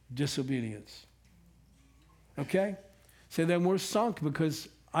 Disobedience. Okay? So then we're sunk because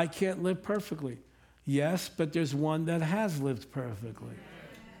I can't live perfectly. Yes, but there's one that has lived perfectly.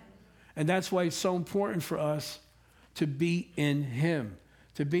 And that's why it's so important for us to be in him,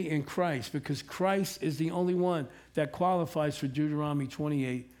 to be in Christ, because Christ is the only one that qualifies for Deuteronomy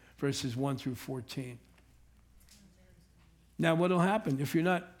 28, verses 1 through 14. Now, what will happen? If you're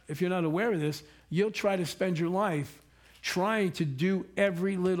not aware of this, you'll try to spend your life trying to do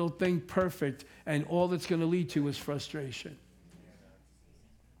every little thing perfect, and all that's going to lead to is frustration.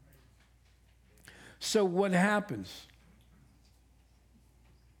 So what happens?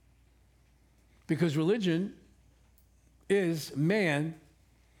 Because religion is man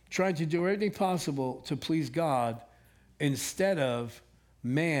trying to do everything possible to please God instead of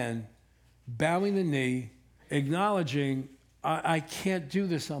man bowing the knee, acknowledging, I can't do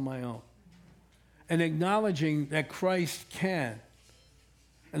this on my own, and acknowledging that Christ can.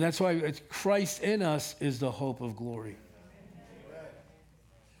 And that's why it's Christ in us is the hope of glory.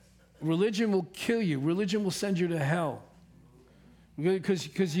 Religion will kill you. Religion will send you to hell.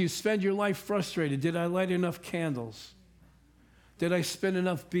 Because you spend your life frustrated. Did I light enough candles? Did I spin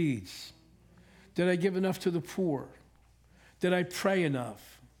enough beads? Did I give enough to the poor? Did I pray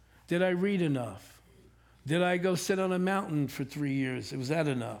enough? Did I read enough? Did I go sit on a mountain for 3 years? Was that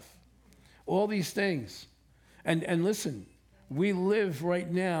enough? All these things. And listen, we live right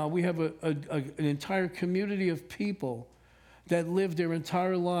now, we have an entire community of people that live their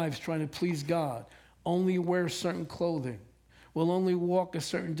entire lives trying to please God, only wear certain clothing, will only walk a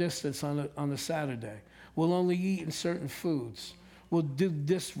certain distance on a Saturday, will only eat in certain foods, will do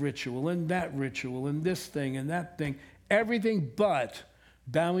this ritual and that ritual and this thing and that thing, everything but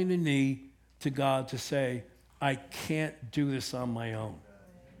bowing the knee to God to say, I can't do this on my own.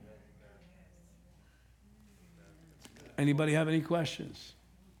 Anybody have any questions?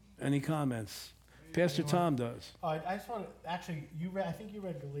 Any comments? Pastor Tom does. I just want to, actually, I think you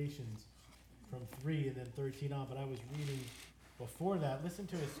read Galatians from 3 and then 13 on, but I was reading before that. Listen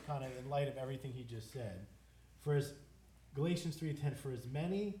to us kind of in light of everything he just said. Galatians 3:10, for as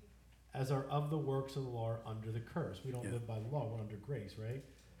many as are of the works of the law are under the curse. We don't live by the law, we're under grace, right?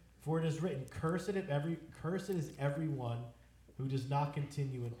 For it is written, cursed is everyone who does not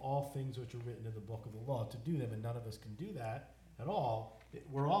continue in all things which are written in the book of the law to do them, and none of us can do that at all.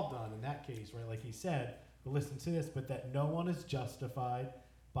 We're all done in that case, right? Like he said, but listen to this, but that no one is justified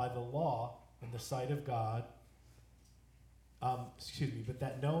by the law in the sight of God. But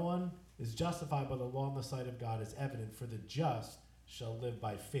that no one is justified by the law in the sight of God is evident, for the just shall live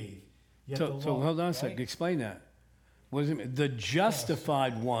by faith. Yet So hold on a second, explain that. What does it mean? The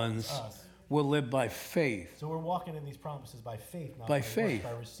justified ones will live by faith. So we're walking in these promises by faith, not by faith.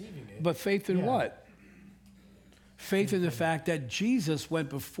 By receiving it. But faith in what? Faith in the fact that Jesus went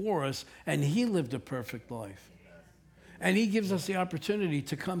before us and he lived a perfect life. And he gives us the opportunity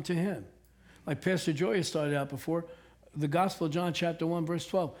to come to him. Like Pastor Joya started out before, the Gospel of John chapter 1, verse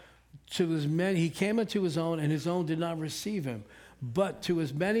 12. To as many, he came unto his own, and his own did not receive him. But to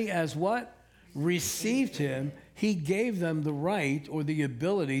as many as what? Received him, he gave them the right or the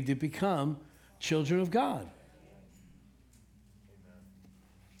ability to become children of God.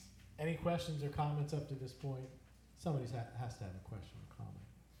 Any questions or comments up to this point? Somebody has to have a question or comment.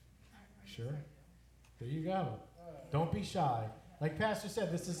 Sure? There you go. Don't be shy. Like Pastor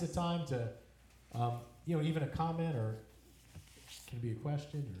said, this is the time to, even a comment or can it be a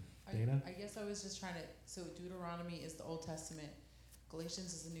question or Dana? I guess I was just trying to, so Deuteronomy is the Old Testament.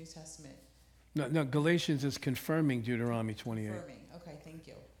 Galatians is the New Testament. No, Galatians is confirming Deuteronomy 28. Confirming. Okay, thank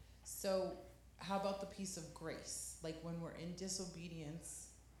you. So how about the piece of grace? Like when we're in disobedience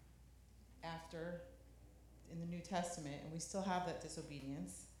after, in the New Testament, and we still have that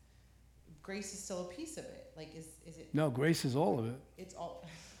disobedience, grace is still a piece of it. Like, is it? No, grace is all of it. It's all.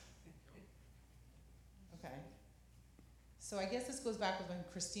 Okay. So I guess this goes back with when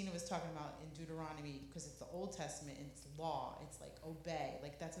Christina was talking about in Deuteronomy, because it's the Old Testament and it's law. It's like obey.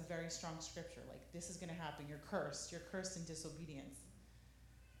 Like, that's a very strong scripture. Like, this is going to happen. You're cursed. You're cursed in disobedience.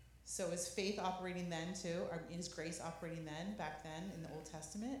 So is faith operating then too? Or is grace operating then, back then in the Old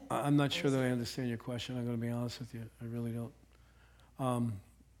Testament? I'm not sure that I understand your question. I'm going to be honest with you. I really don't.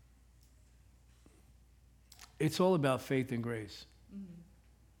 It's all about faith and grace. Mm-hmm.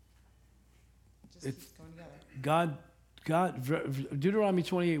 Just It's- keeps going together. Deuteronomy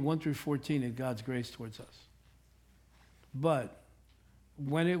 28, 1 through 14 is God's grace towards us. But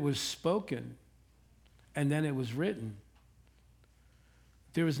when it was spoken and then it was written,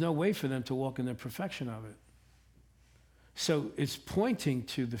 there was no way for them to walk in the perfection of it. So it's pointing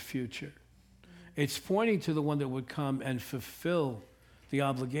to the future. It's pointing to the one that would come and fulfill the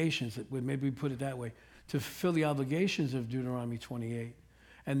obligations, that would, maybe we put it that way, to fulfill the obligations of Deuteronomy 28.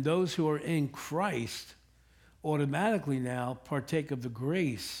 And those who are in Christ automatically now partake of the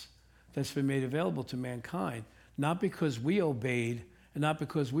grace that's been made available to mankind, not because we obeyed and not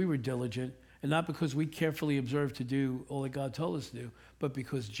because we were diligent and not because we carefully observed to do all that God told us to do, but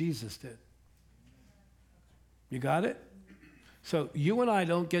because Jesus did. You got it? So you and I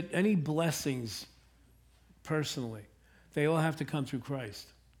don't get any blessings personally. They all have to come through Christ.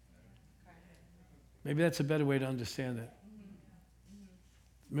 Maybe that's a better way to understand it.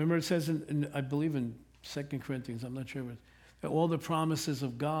 Remember it says I believe in 2 Corinthians, I'm not sure, that all the promises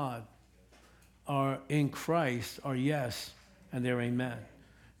of God are in Christ are yes, and they're amen.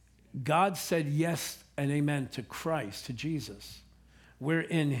 God said yes and amen to Christ, to Jesus. We're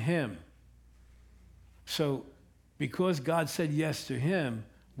in him. So because God said yes to him,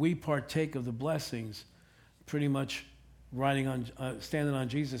 we partake of the blessings, pretty much standing on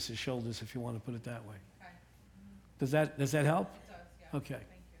Jesus' shoulders, if you want to put it that way. Okay. Does that help? It does, yeah. Okay. Thank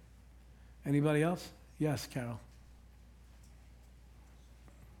you. Anybody else? Yes, Carol.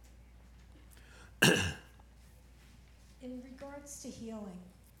 In regards to healing,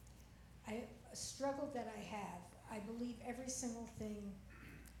 a struggle that I have, I believe every single thing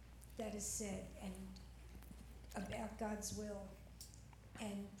that is said and about God's will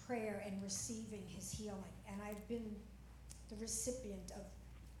and prayer and receiving his healing. And I've been the recipient of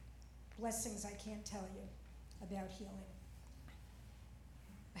blessings I can't tell you about healing.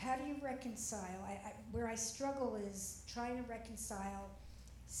 How do you reconcile? Where I struggle is trying to reconcile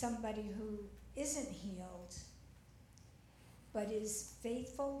somebody who isn't healed but is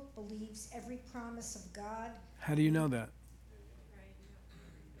faithful, believes every promise of God. How do you know that?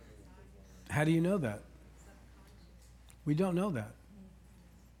 How do you know that? We don't know that.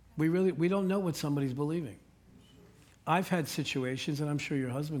 We don't know what somebody's believing. I've had situations, and I'm sure your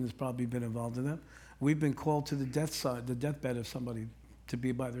husband has probably been involved in them. We've been called to the deathbed of somebody to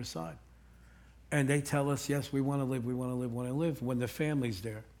be by their side. And they tell us, yes, we want to live, we want to live, we want to live, when the family's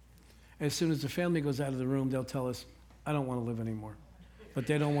there. As soon as the family goes out of the room, they'll tell us, I don't want to live anymore. But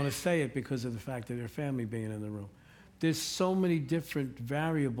they don't want to say it because of the fact of their family being in the room. There's so many different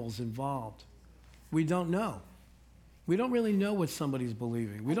variables involved. We don't know. We don't really know what somebody's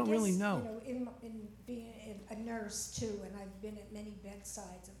believing. We don't really know. You know, in being a nurse too, and I've been at many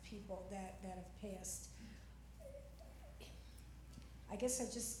bedsides of people that have passed, I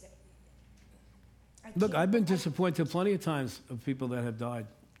guess Look, I've been disappointed plenty of times of people that have died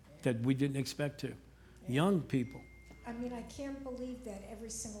that we didn't expect to. Young people. I mean, I can't believe that every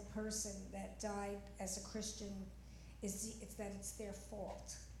single person that died as a Christian it's their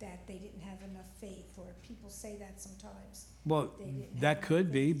fault that they didn't have enough faith, or people say that sometimes. Well, They didn't have that enough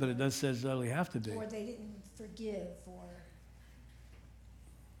could be, faith, but it doesn't necessarily have to be. or they didn't forgive, or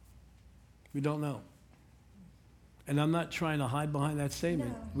We don't know. And I'm not trying to hide behind that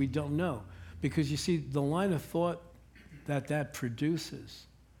statement. No. We don't know. Because you see, the line of thought that produces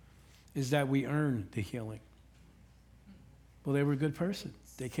is that we earn the healing. Well, they were a good person.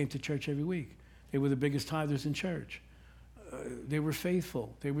 They came to church every week. They were the biggest tithers in church. They were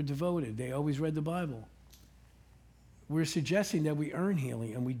faithful. They were devoted. They always read the Bible. We're suggesting that we earn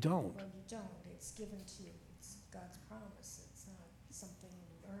healing, and we don't. well, you don't. It's given to you. It's God's promise. It's not something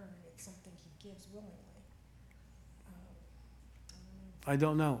you earn. It's something he gives willingly. I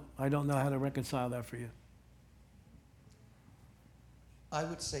don't know. I don't know how to reconcile that for you. I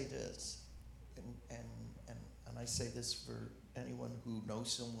would say this, and I say this for anyone who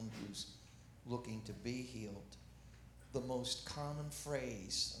knows someone who's looking to be healed. The most common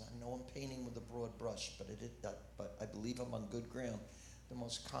phrase, and I know I'm painting with a broad brush, but I believe I'm on good ground. The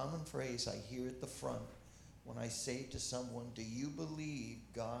most common phrase I hear at the front when I say to someone, do you believe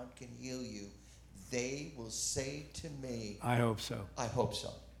God can heal you? They will say to me, I hope so. I hope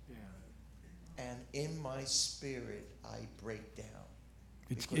so. Yeah. And in my spirit, I break down.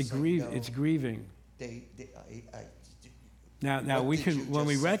 It's Because I it's know grieving. Now What we did can, you when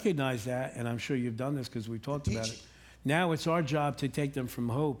we just say? recognize that, and I'm sure you've done this because we talked about teaching. it. Now it's our job to take them from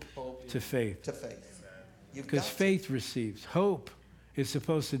hope Hope to faith, to faith. You've because got to. faith receives. Hope is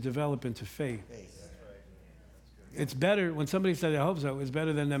supposed to develop into faith. Faith. It's better when somebody says, I hope so, it's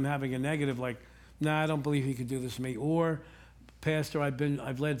better than them having a negative like, nah, I don't believe he could do this to me. Or, Pastor,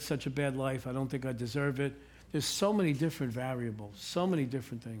 I've led such a bad life, I don't think I deserve it. There's so many different variables, so many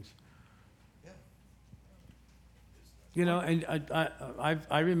different things. Yeah. You know, and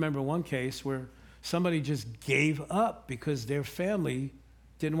I remember one case where somebody just gave up because their family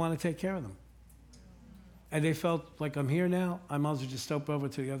didn't want to take care of them. And they felt like, I'm here now, I might as well just step over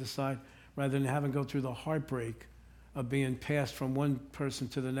to the other side rather than having to go through the heartbreak of being passed from one person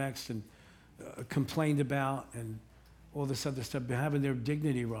to the next and complained about and all this other stuff, having their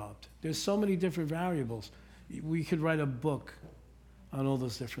dignity robbed. There's so many different variables. We could write a book on all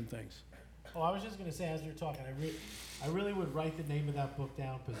those different things. Oh, I was just going to say, as you're talking, I really would write the name of that book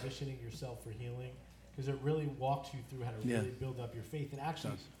down, Positioning Yourself for Healing, because it really walks you through how to Yeah. really build up your faith and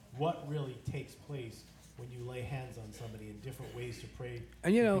actually what really takes place when you lay hands on somebody in different ways to pray.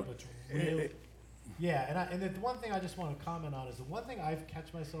 And you for know, people to really, yeah, and the one thing I just want to comment on is the one thing I've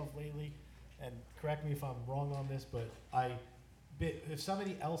catch myself lately, and correct me if I'm wrong on this, but if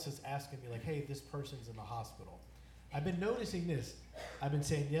somebody else is asking me like, hey, this person's in the hospital, I've been noticing this. I've been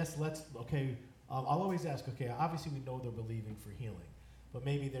saying, yes, I'll always ask, okay, obviously we know they're believing for healing, but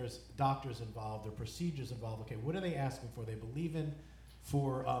maybe there's doctors involved or procedures involved. Okay, what are they asking for? They believe in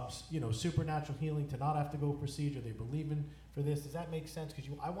for supernatural healing, to not have to go procedure. They believe in for this. Does that make sense? Because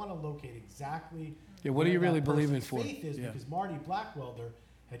I want to locate exactly what are you where really that believing person's for? faith is, Yeah. because Marty Blackwelder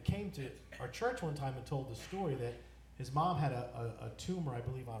had came to our church one time and told the story that his mom had a tumor, I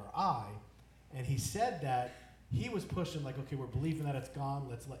believe, on her eye, and he said that he was pushing like, okay, we're believing that it's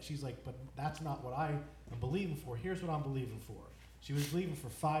gone. She's like, but that's not what I am believing for. Here's what I'm believing for. She was believing for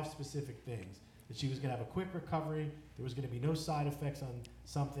 5 specific things. That she was going to have a quick recovery, there was going to be no side effects on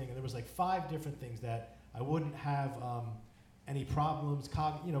something, and there was like 5 different things that I wouldn't have any problems,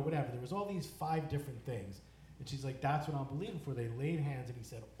 whatever. There was all these 5 different things. And she's like, that's what I'm believing for. They laid hands, and he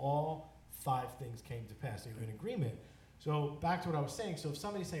said all 5 things came to pass. They were in agreement. So back to what I was saying. So if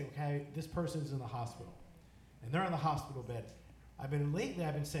somebody's saying, okay, this person's in the hospital, and they're in the hospital bed, I've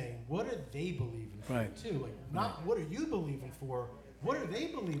been saying, what are they believing for Right. too? Like, not what are you believing for? What are they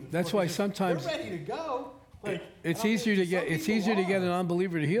believing for? That's why Because sometimes they're ready to go. Like, it's and I'm easier to thinking, get some it's people easier to get are. an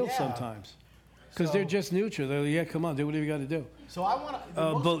unbeliever to heal Yeah. sometimes because they're So- just neutral. They're like, yeah, come on, do whatever you got to do. So I want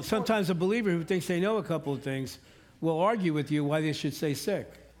to. But sometimes a believer who thinks they know a couple of things will argue with you why they should stay sick.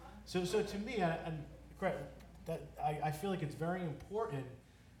 So to me, and Greg, that I feel like it's very important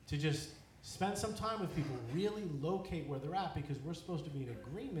to just spend some time with people, really locate where they're at, because we're supposed to be in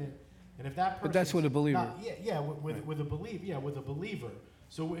agreement. And if that person, But that's what a believer. with a believer.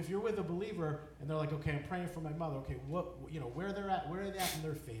 So if you're with a believer and they're like, okay, I'm praying for my mother. Okay, where they're at? Where are they at in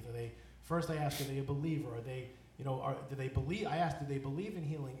their faith? Are they? First, I ask, are they a believer? Are they? Do they believe? I asked, do they believe in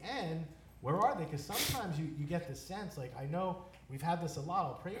healing? And where are they? Because sometimes you get the sense, like, I know we've had this a lot.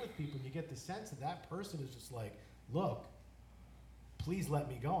 I'll pray with people, and you get the sense that person is just like, look, please let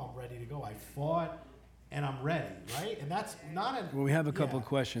me go. I'm ready to go. I fought, and I'm ready, right? And that's not a. Well, we have a couple yeah. of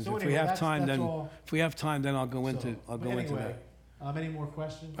questions. So If anyway, we have that's time, then all. if we have time, then I'll go into So, but into anyway, that. any more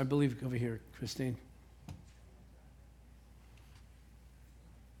questions? I believe over here, Christine.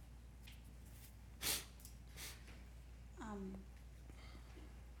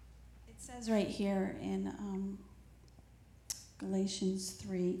 It says right here in Galatians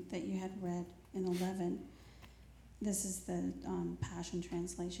 3 that you had read in 11. This is the Passion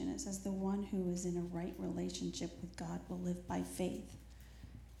Translation. It says, the one who is in a right relationship with God will live by faith.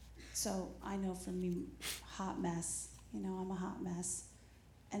 So I know for me, hot mess. I'm a hot mess.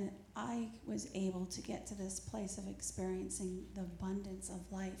 And I was able to get to this place of experiencing the abundance of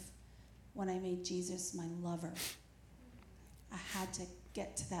life when I made Jesus my lover. I had to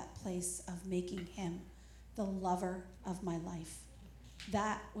get to that place of making him the lover of my life.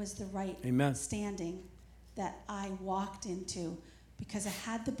 That was the right Amen. standing that I walked into, because I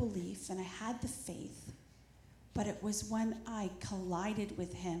had the belief and I had the faith, but it was when I collided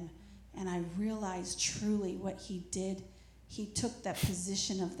with him and I realized truly what he did. He took that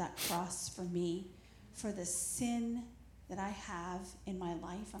position of that cross for me, for the sin that I have in my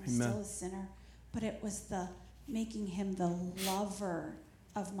life. I'm Amen. still a sinner, but it was the making him the lover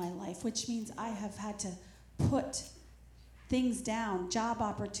of my life, which means I have had to put things down, job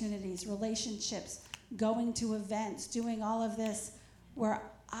opportunities, relationships, going to events, doing all of this, where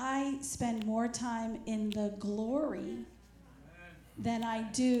I spend more time in the glory than I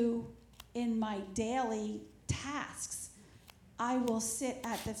do in my daily tasks. I will sit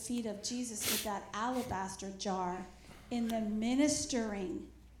at the feet of Jesus with that alabaster jar in the ministering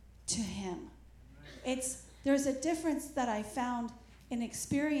to him. There's a difference that I found in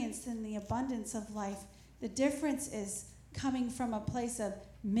experience in the abundance of life. The difference is coming from a place of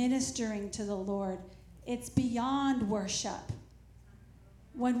ministering to the Lord. It's beyond worship.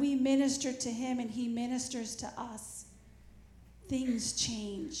 When we minister to him and he ministers to us, things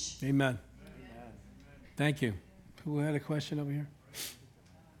change. Amen. Thank you. Who had a question over here?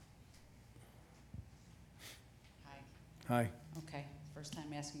 Hi. Hi. Okay, first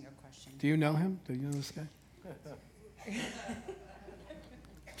time asking your question. Do you know him? Do you know this guy?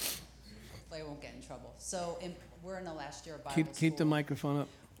 Hopefully I won't get in trouble. So we're in the last year of Bible school. Keep the microphone up.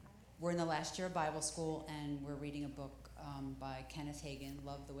 We're in the last year of Bible school, and we're reading a book by Kenneth Hagin,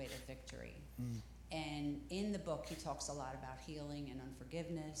 Love the Way to Victory. And in the book, he talks a lot about healing and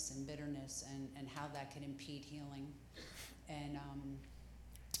unforgiveness and bitterness and how that can impede healing, and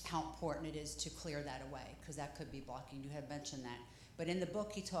how important it is to clear that away, because that could be blocking. You had mentioned that. But in the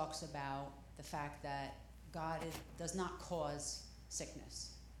book, he talks about the fact that God does not cause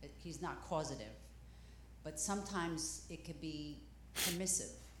sickness. He's not causative. But sometimes it could be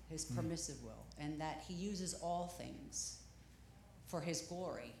permissive, his permissive will, and that he uses all things for his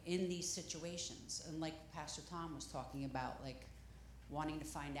glory in these situations. And like Pastor Tom was talking about, like wanting to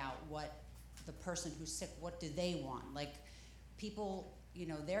find out what the person who's sick, what do they want? Like people,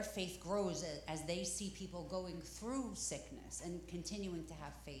 their faith grows as they see people going through sickness and continuing to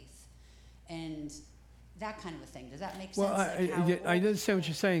have faith. And that kind of a thing. Does that make sense? Well, I understand what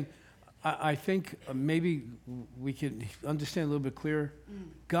you're saying. I think maybe we can understand a little bit clearer.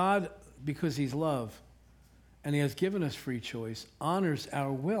 God, because he's love, and he has given us free choice, honors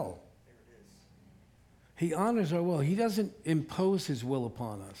our will. He honors our will. He doesn't impose his will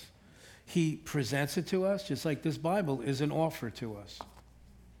upon us. He presents it to us, just like this Bible is an offer to us.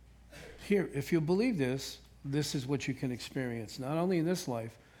 Here, if you believe this, this is what you can experience, not only in this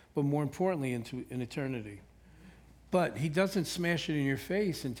life, but more importantly in eternity. But he doesn't smash it in your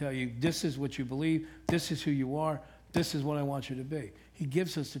face and tell you, this is what you believe, this is who you are, this is what I want you to be. He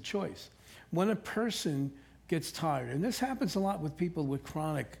gives us the choice. When a person gets tired, and this happens a lot with people with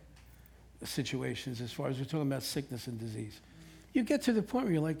chronic situations, as far as we're talking about sickness and disease, you get to the point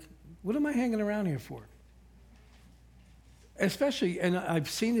where you're like, what am I hanging around here for? Especially, and I've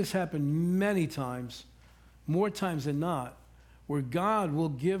seen this happen many times, more times than not, where God will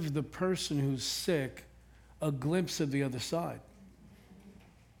give the person who's sick a glimpse of the other side,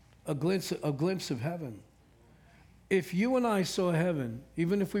 a glimpse of heaven. If you and I saw heaven,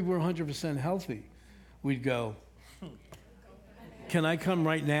 even if we were 100% healthy, we'd go, can I come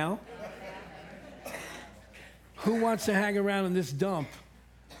right now? Who wants to hang around in this dump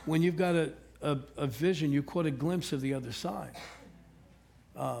when you've got a vision, you caught a glimpse of the other side?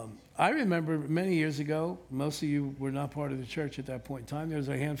 I remember many years ago, most of you were not part of the church at that point in time. There was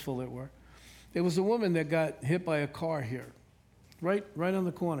a handful that were. There was a woman that got hit by a car here, right on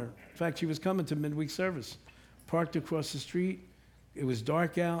the corner. In fact, she was coming to midweek service, parked across the street. It was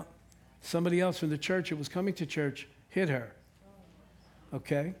dark out. Somebody else from the church that was coming to church hit her.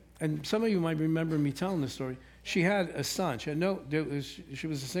 Okay? And some of you might remember me telling this story. She had a son. She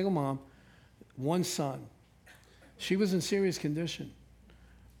was a single mom, one son. She was in serious condition.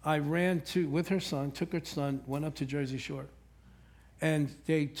 I ran with her son, took her son, went up to Jersey Shore. And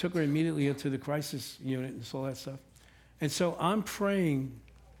they took her immediately into the crisis unit and all that stuff. And so I'm praying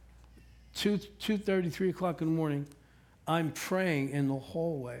 2:30, 3 o'clock in the morning. I'm praying in the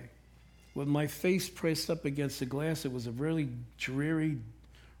hallway with my face pressed up against the glass. It was a really dreary,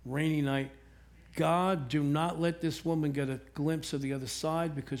 rainy night. God, do not let this woman get a glimpse of the other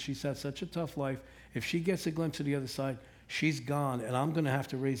side, because she's had such a tough life. If she gets a glimpse of the other side, she's gone, and I'm going to have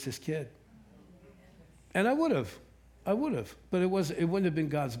to raise this kid. And I would have, but it wouldn't have been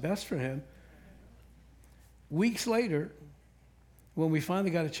God's best for him. Weeks later, when we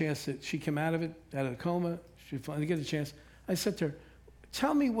finally got a chance that she came out of the coma, she finally got a chance, I said to her,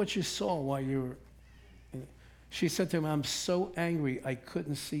 tell me what you saw while you were. She said to me, I'm so angry I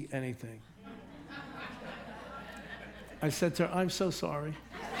couldn't see anything. I said to her, I'm so sorry.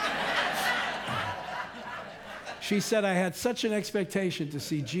 She said, I had such an expectation to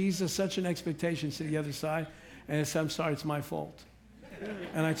see Jesus, such an expectation to see the other side. And I said, I'm sorry, it's my fault.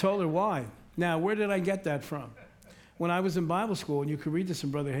 And I told her why. Now, where did I get that from? When I was in Bible school, and you could read this in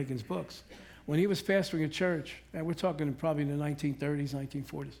Brother Hagin's books, when he was pastoring a church, and we're talking probably in the 1930s,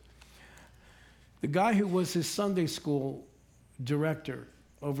 1940s, the guy who was his Sunday school director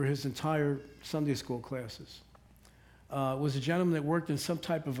over his entire Sunday school classes was a gentleman that worked in some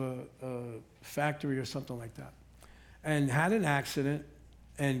type of a factory or something like that, and had an accident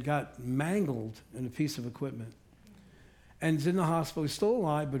and got mangled in a piece of equipment. And is in the hospital. He's still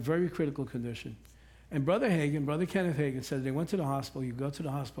alive, but very critical condition. And Brother Kenneth Hagin said they went to the hospital. You go to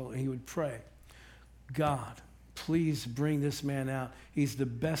the hospital, and he would pray, God, please bring this man out. He's the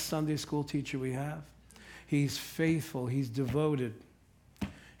best Sunday school teacher we have. He's faithful. He's devoted.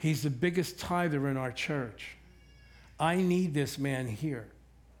 He's the biggest tither in our church. I need this man here.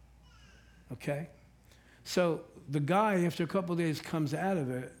 Okay? So the guy, after a couple of days, comes out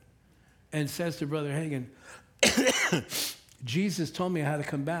of it and says to Brother Hagin, Jesus told me I had to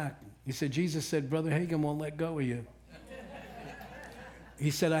come back. He said, Jesus said, Brother Hagin won't let go of you. He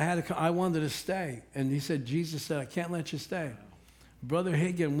said, I wanted to stay. And he said, Jesus said, I can't let you stay. Brother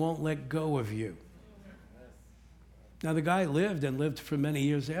Hagin won't let go of you. Now, the guy lived for many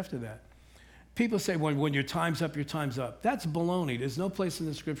years after that. People say, when your time's up, your time's up. That's baloney. There's no place in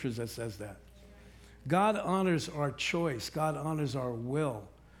the scriptures that says that. God honors our choice. God honors our will.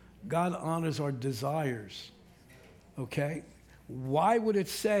 God honors our desires. Okay? Why would it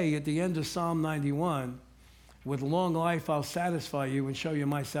say at the end of Psalm 91, with long life I'll satisfy you and show you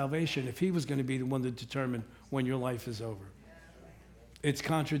my salvation, if he was going to be the one to determine when your life is over? It's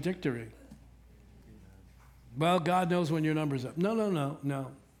contradictory. Well, God knows when your number's up.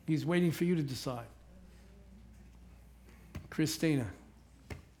 No. He's waiting for you to decide. Christina.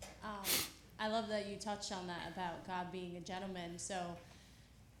 I love that you touched on that about God being a gentleman. So,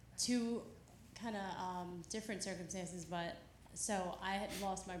 two kind of different circumstances, but so I had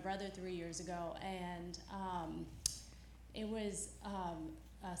lost my brother 3 years ago, and it was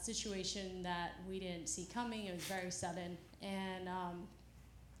a situation that we didn't see coming. It was very sudden, and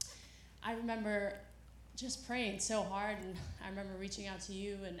I remember just praying so hard, and I remember reaching out to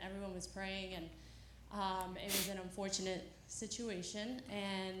you, and everyone was praying, and it was an unfortunate situation,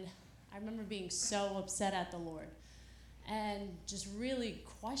 and I remember being so upset at the Lord and just really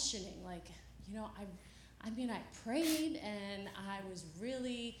questioning, like, you know, I mean, I prayed and I was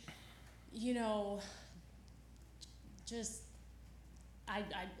really, you know, just,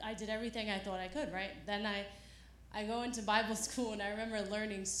 I did everything I thought I could, right? Then I go into Bible school, and I remember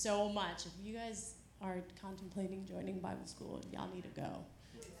learning so much. If you guys are contemplating joining Bible school, y'all need to go.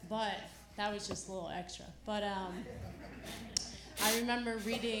 But that was just a little extra. But I remember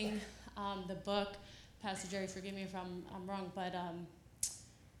reading the book, Pastor Jerry, forgive me if I'm wrong, but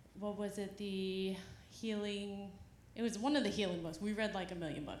what was it, the healing, it was one of the healing books. We read like a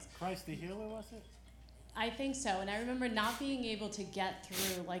million books. Christ the Healer, was it? I think so, and I remember not being able to get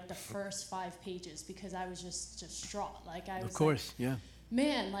through like the first 5 pages because I was just distraught. Like I was Of course, like, yeah.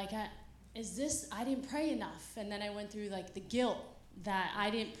 Man, like I didn't pray enough, and then I went through like the guilt that I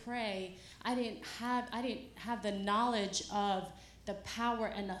didn't pray. I didn't have the knowledge of the power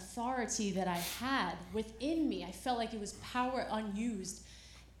and authority that I had within me. I felt like it was power unused.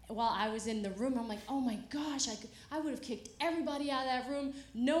 While I was in the room, I'm like, oh my gosh, I would have kicked everybody out of that room.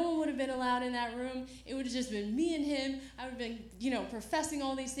 No one would have been allowed in that room. It would have just been me and him. I would have been, you know, professing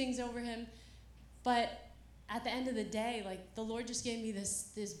all these things over him. But at the end of the day, like, the Lord just gave me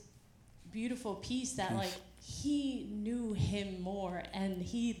this beautiful peace that, like, he knew him more and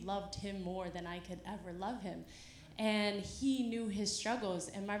he loved him more than I could ever love him. And he knew his struggles,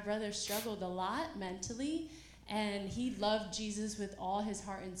 and my brother struggled a lot mentally, and he loved Jesus with all his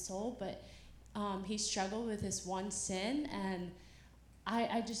heart and soul, but he struggled with this one sin, and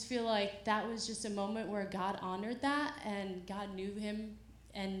I just feel like that was just a moment where God honored that, and God knew him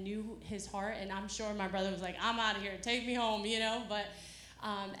and knew his heart, and I'm sure my brother was like, I'm out of here, take me home, you know, but,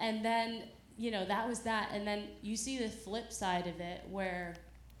 and then, you know, that was that, and then you see the flip side of it, where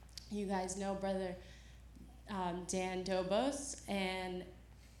you guys know Brother Dan Dobos, and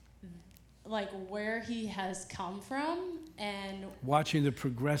like where he has come from, and watching the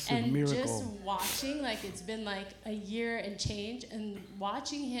progressive and miracle. Just watching, like, it's been like a year and change, and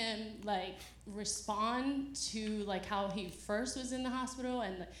watching him like respond to like how he first was in the hospital,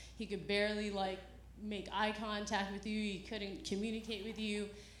 and he could barely like make eye contact with you, he couldn't communicate with you,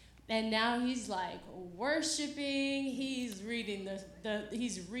 and now he's like worshiping, he's reading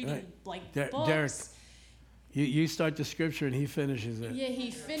he's reading Right. like Derek, books. You start the scripture and he finishes it. Yeah,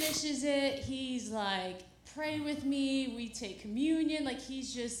 he finishes it. He's like, pray with me. We take communion. Like,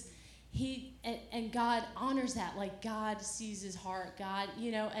 he's just, and God honors that. Like, God sees his heart. God,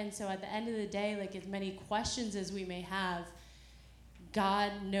 you know, and so at the end of the day, like, as many questions as we may have,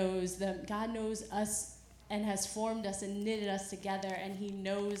 God knows them. God knows us and has formed us and knitted us together, and he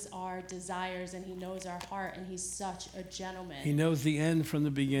knows our desires and he knows our heart, and he's such a gentleman. He knows the end from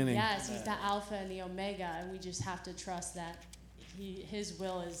the beginning. Yes, he's the Alpha and the Omega, and we just have to trust that his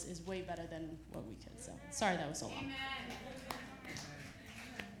will is way better than what we could. So sorry that was so long.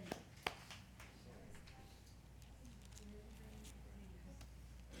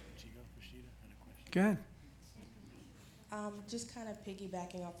 Go ahead. Just kind of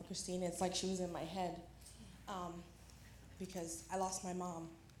piggybacking off of Christina, it's like she was in my head, because I lost my mom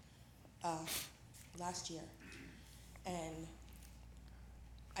last year. And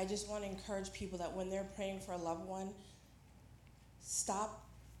I just want to encourage people that when they're praying for a loved one, stop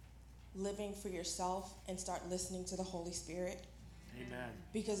living for yourself and start listening to the Holy Spirit. Amen.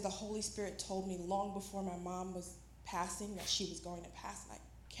 Because the Holy Spirit told me long before my mom was passing that she was going to pass. And I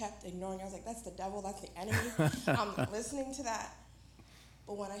kept ignoring it. I was like, that's the devil, that's the enemy. I'm listening to that.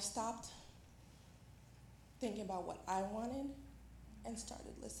 But when I stopped thinking about what I wanted and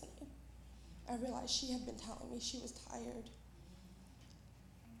started listening, I realized she had been telling me she was tired.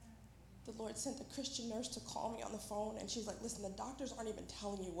 The Lord sent a Christian nurse to call me on the phone, and she's like, listen, the doctors aren't even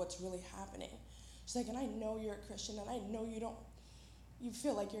telling you what's really happening. She's like, and I know you're a Christian, and I know you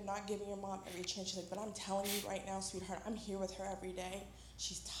feel like you're not giving your mom every chance. She's like, but I'm telling you right now, sweetheart, I'm here with her every day.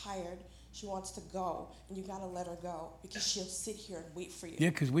 She's tired. She wants to go, and you gotta let her go because she'll sit here and wait for you.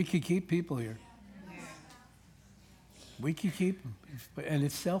 Yeah, because we could keep people here. We could keep them, and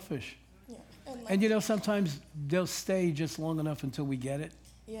it's selfish. Yeah. And, And you know, sometimes they'll stay just long enough until we get it.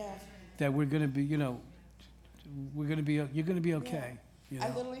 yeah. That we're going to be, you're going to be okay. You know?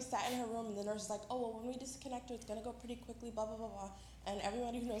 I literally sat in her room, and the nurse was like, oh, well, when we disconnect her, it's going to go pretty quickly, blah, blah, blah, blah. And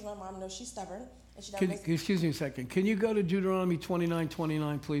everybody who knows my mom knows she's stubborn. And she never Excuse me a second. Can you go to Deuteronomy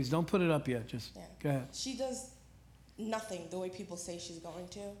 29:29, please? Don't put it up yet. Just go ahead. She does nothing the way people say she's going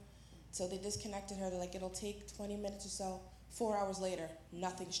to. So they disconnected her. They're like, it'll take 20 minutes or so. 4 hours later,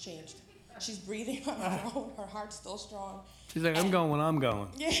 nothing's changed. She's breathing on her own. Her heart's still strong. She's like, I'm going when I'm going.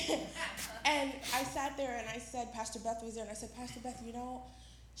 Yeah. And I sat there and I said, Pastor Beth was there, and I said, Pastor Beth, you know,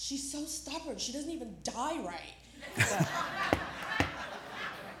 she's so stubborn. She doesn't even die right.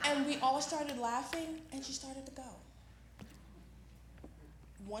 And we all started laughing, and she started to go.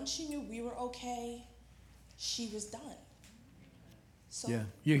 Once she knew we were okay, she was done. So Yeah.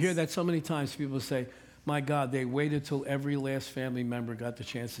 You hear that so many times. People say, my God, they waited till every last family member got the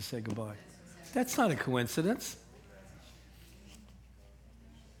chance to say goodbye. That's not a coincidence.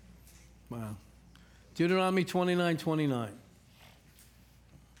 Wow. Deuteronomy 29:29.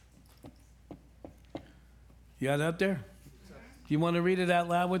 You got it up there? You want to read it out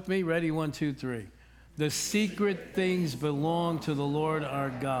loud with me? Ready? 1, 2, 3. The secret things belong to the Lord our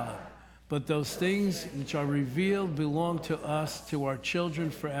God, but those things which are revealed belong to us, to our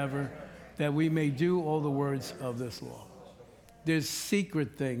children forever, that we may do all the words of this law. There's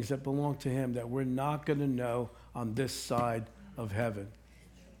secret things that belong to him that we're not going to know on this side of heaven.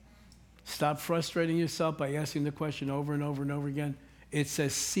 Stop frustrating yourself by asking the question over and over and over again. It's a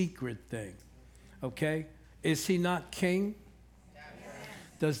secret thing, okay? Is he not king?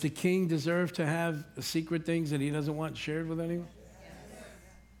 Does the king deserve to have secret things that he doesn't want shared with anyone?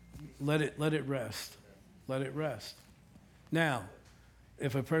 Let it rest. Let it rest. Now,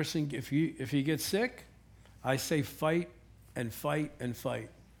 if a person, if he gets sick, I say fight and fight and fight.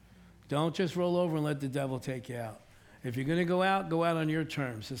 Don't just roll over and let the devil take you out. If you're going to go out on your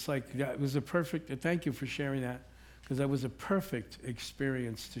terms. It's like, it was a perfect, thank you for sharing that, because that was a perfect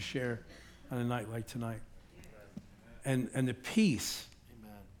experience to share on a night like tonight. And the peace,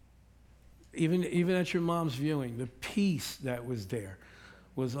 even at your mom's viewing, the peace that was there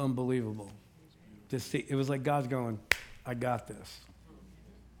was unbelievable. It was like God's going, I got this.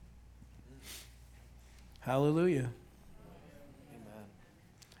 Hallelujah. Amen.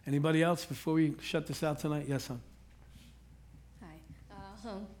 Anybody else before we shut this out tonight? Yes, hon. Hi.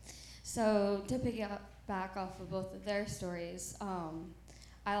 So to piggyback off of both of their stories,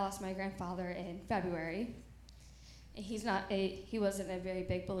 I lost my grandfather in February. He wasn't a very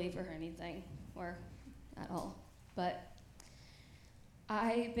big believer or anything, or at all. But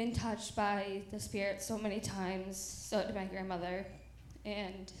I've been touched by the Spirit so many times, so did my grandmother.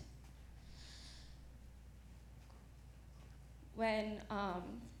 And when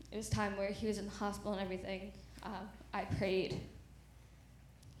it was time where he was in the hospital and everything, I prayed,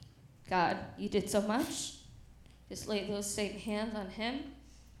 God, you did so much. Just lay those same hands on him.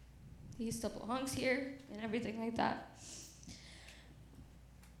 He still belongs here and everything like that.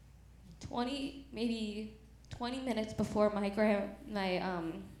 Maybe 20 minutes before my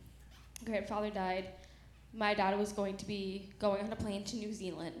grandfather died, my dad was going to be going on a plane to New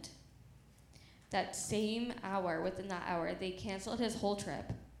Zealand. That same hour, within that hour, they canceled his whole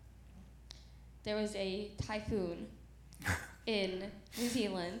trip. There was a typhoon in New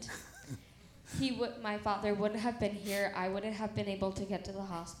Zealand. My father wouldn't have been here. I wouldn't have been able to get to the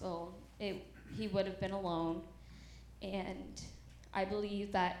hospital. He would have been alone. And I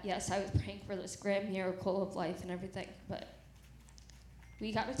believe that, yes, I was praying for this grand miracle of life and everything, but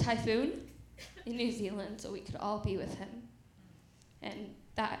we got a typhoon in New Zealand so we could all be with him. And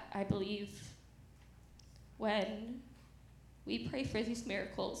that, I believe, when we pray for these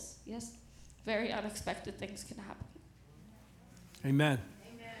miracles, yes, very unexpected things can happen. Amen.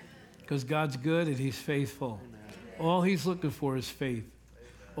 Because God's good and he's faithful. All he's looking for is faith.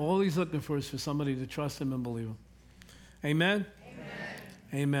 All he's looking for is for somebody to trust him and believe him. Amen?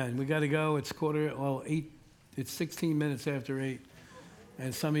 Amen. We got to go. It's 8. It's 16 minutes after 8.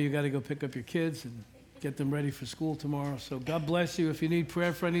 And some of you got to go pick up your kids and get them ready for school tomorrow. So God bless you. If you need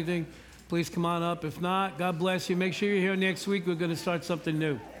prayer for anything, please come on up. If not, God bless you. Make sure you're here next week. We're going to start something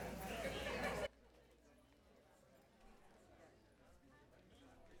new.